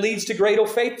 That leads to greater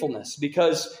faithfulness,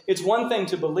 because it's one thing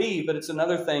to believe, but it's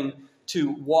another thing to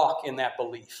walk in that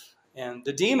belief. And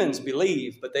the demons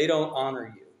believe, but they don't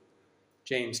honor you,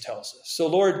 James tells us. So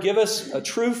Lord, give us a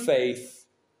true faith,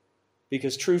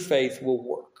 because true faith will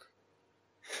work.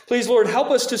 Please, Lord, help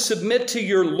us to submit to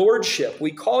your lordship.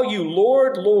 We call you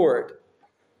Lord, Lord,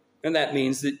 and that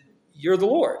means that you're the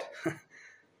Lord.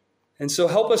 And so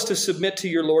help us to submit to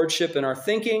your lordship in our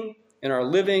thinking, in our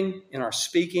living, in our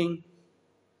speaking.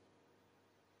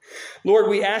 Lord,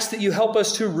 we ask that you help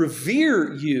us to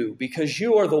revere you, because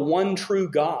you are the one true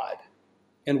God,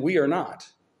 and we are not.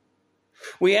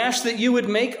 We ask that you would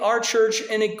make our church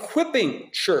an equipping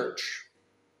church,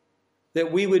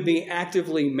 that we would be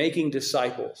actively making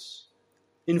disciples,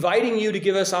 inviting you to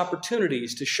give us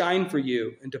opportunities to shine for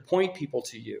you and to point people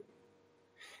to you.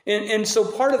 And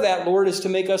so part of that, Lord, is to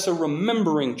make us a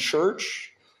remembering church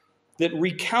that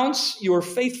recounts your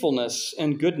faithfulness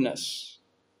and goodness.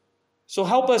 So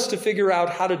help us to figure out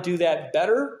how to do that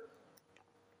better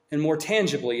and more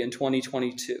tangibly in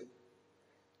 2022.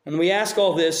 And we ask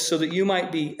all this so that you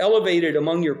might be elevated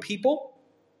among your people,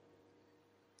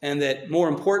 and that, more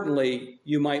importantly,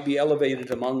 you might be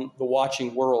elevated among the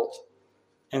watching world,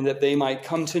 and that they might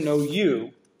come to know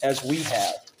you as we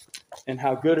have, and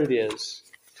how good it is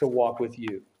to walk with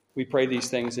you. We pray these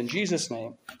things in Jesus'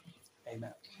 name.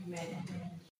 Amen. Amen.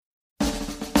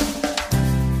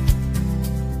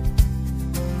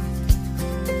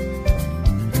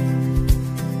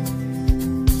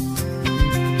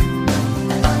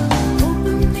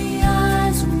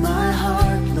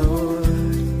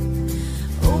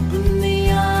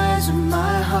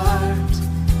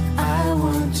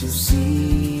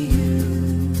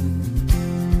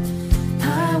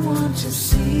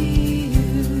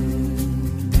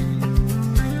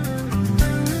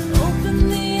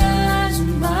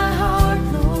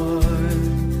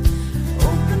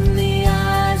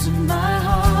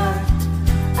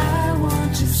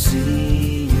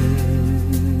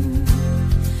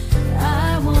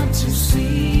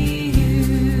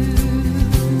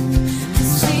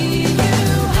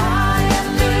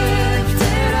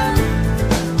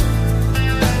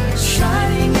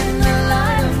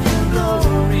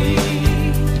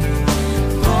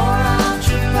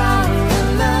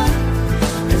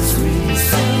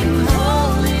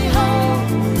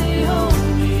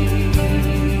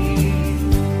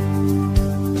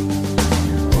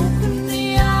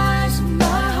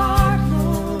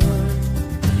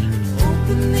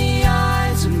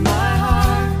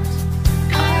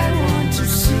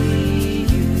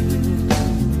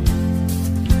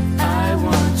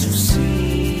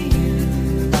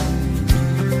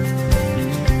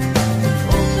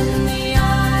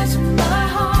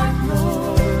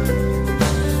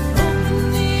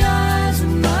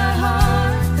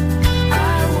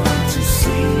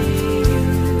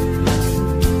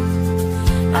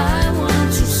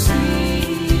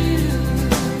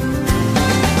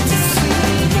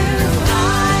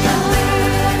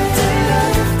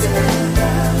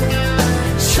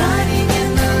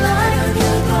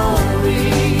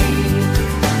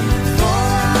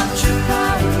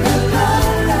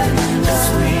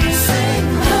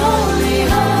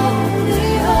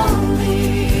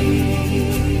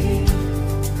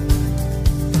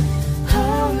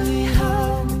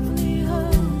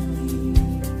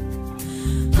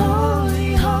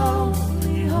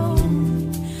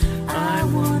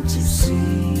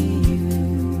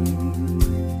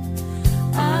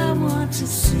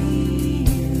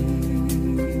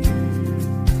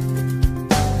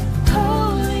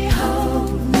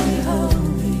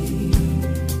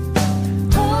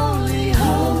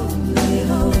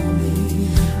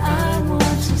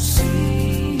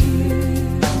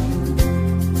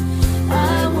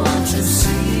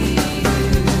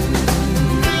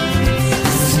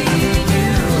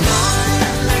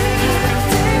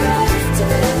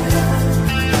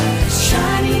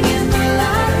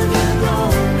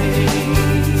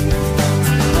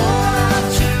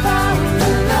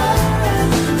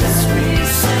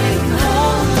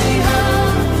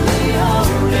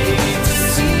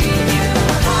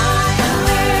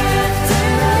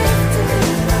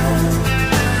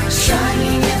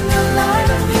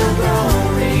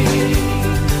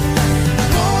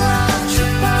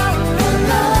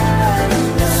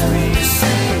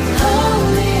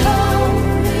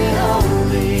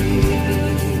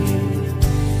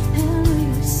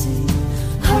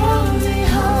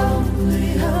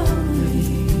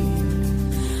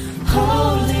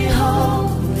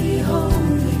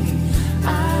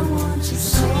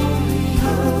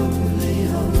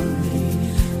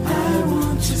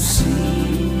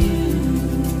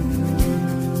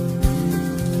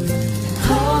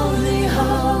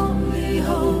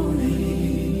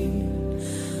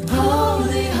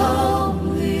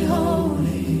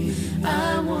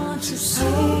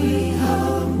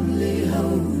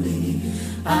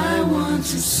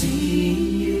 to see.